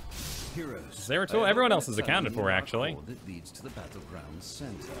 Heroes. Zeratul, everyone else is accounted for, actually. That leads to the battleground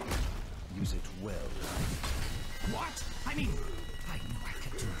center. Use it well. What? I mean, I knew I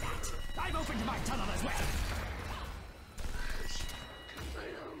could do that. I've opened my tunnel as well.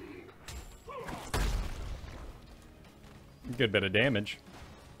 Good bit of damage.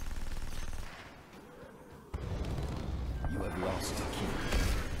 You have lost a key.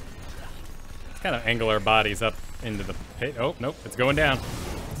 Let's kind of angle our bodies up into the pit. Oh, nope, it's going down.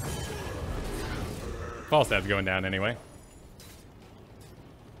 Falstaff's going down anyway.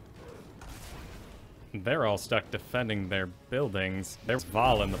 They're all stuck defending their buildings. There's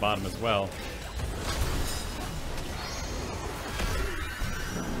Val in the bottom as well.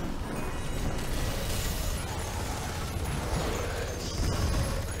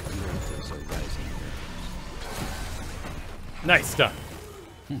 Nice stuff.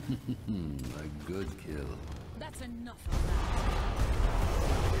 A good kill. That's enough of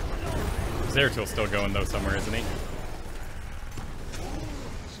Zeratul's still going though somewhere, isn't he?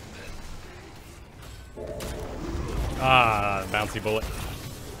 Ah, bouncy bullet.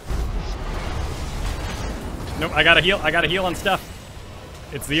 Nope, I gotta heal on stuff.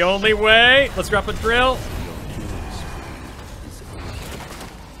 It's the only way. Let's drop a drill.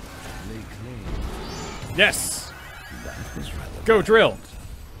 Yes. Go drill.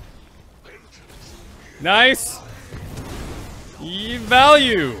 Nice.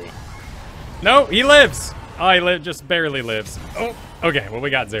 Value. No, he lives. Oh, he just barely lives. Oh, okay. Well, we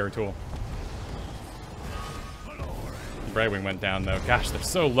got Zeratul. Brightwing went down, though. Gosh, they're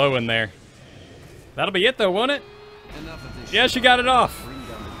so low in there. That'll be it, though, won't it? Yeah, she got it off.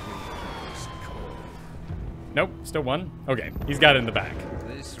 Nope, still one. Okay, he's got it in the back.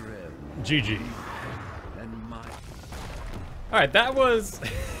 GG. All right, that was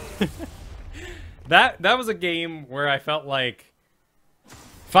that was a game where I felt like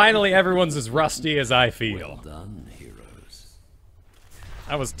finally everyone's as rusty as I feel. Well done, heroes.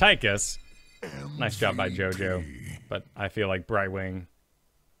 I was Tychus. Nice job by JoJo, but I feel like Brightwing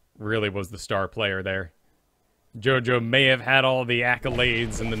really was the star player there. JoJo may have had all the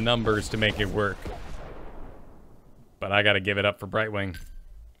accolades and the numbers to make it work, but I got to give it up for Brightwing.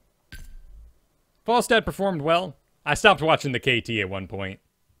 Falstad performed well. I stopped watching the KT at one point.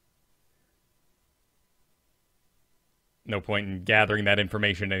 No point in gathering that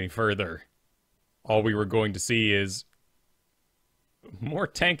information any further. All we were going to see is more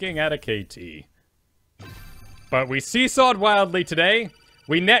tanking at a KT. But we seesawed wildly today.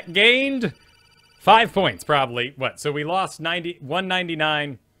 We net gained 5 points, probably. What? So we lost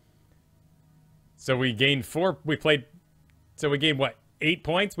 199. So we gained 4. We played. So we gained what? 8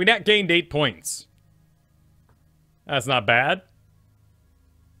 points? We net gained 8 points. That's not bad.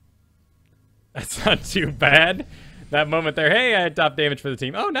 That's not too bad. That moment there, hey, I had top damage for the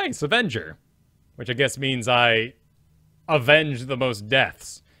team. Oh, nice, Avenger. Which I guess means I avenged the most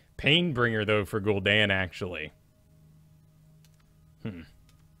deaths. Painbringer, though, for Gul'dan, actually.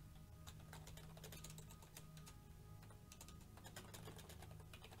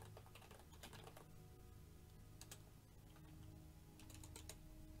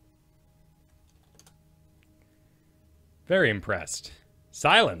 Very impressed.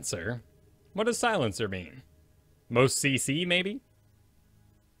 Silencer. What does silencer mean? Most CC, maybe?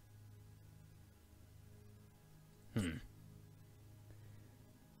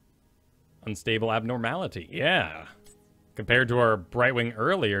 Unstable abnormality. Yeah. Compared to our Brightwing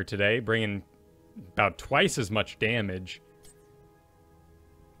earlier today, bringing about twice as much damage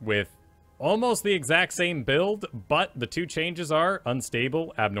with almost the exact same build, but the two changes are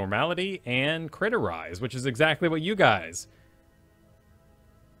unstable abnormality and critterize, which is exactly what you guys...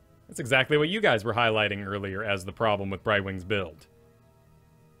 That's exactly what you guys were highlighting earlier as the problem with Brightwing's build.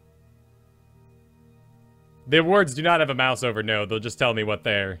 The awards do not have a mouse over node. They'll just tell me what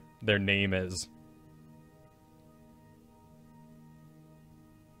their name is.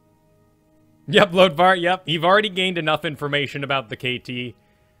 Yep, Loadvar, yep. You've already gained enough information about the KT.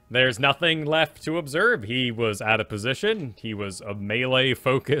 There's nothing left to observe. He was out of position. He was a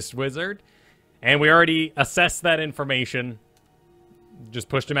melee-focused wizard. And we already assessed that information. Just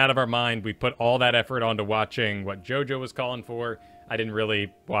pushed him out of our mind. We put all that effort onto watching what JoJo was calling for. I didn't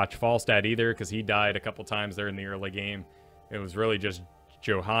really watch Falstad either because he died a couple times there in the early game. It was really just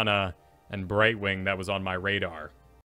Johanna and Brightwing that was on my radar.